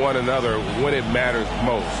in one another when it matters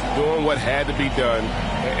most. Doing what had to be done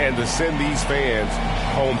and to send these fans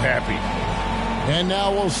home happy. And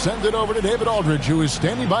now we'll send it over to David Aldridge, who is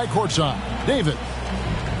standing by courtside. David.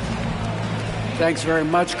 Thanks very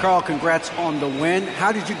much, Carl. Congrats on the win.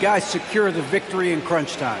 How did you guys secure the victory in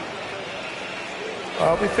crunch time?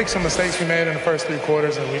 We fixed some mistakes we made in the first 3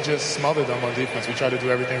 quarters, and we just smothered them on defense. We tried to do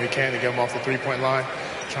everything we can to get them off the 3-point line,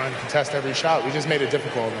 trying to contest every shot. We just made it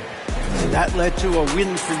difficult. That led to a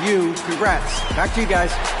win for you. Congrats. Back to you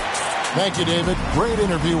guys. Thank you, David. Great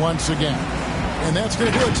interview once again. And that's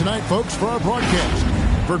going to do it tonight, folks, for our broadcast.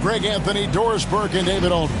 For Greg Anthony, Doris Burke, and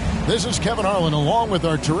David Aldridge, this is Kevin Harlan along with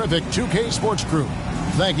our terrific 2K Sports crew,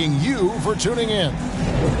 thanking you for tuning in.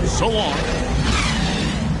 So long.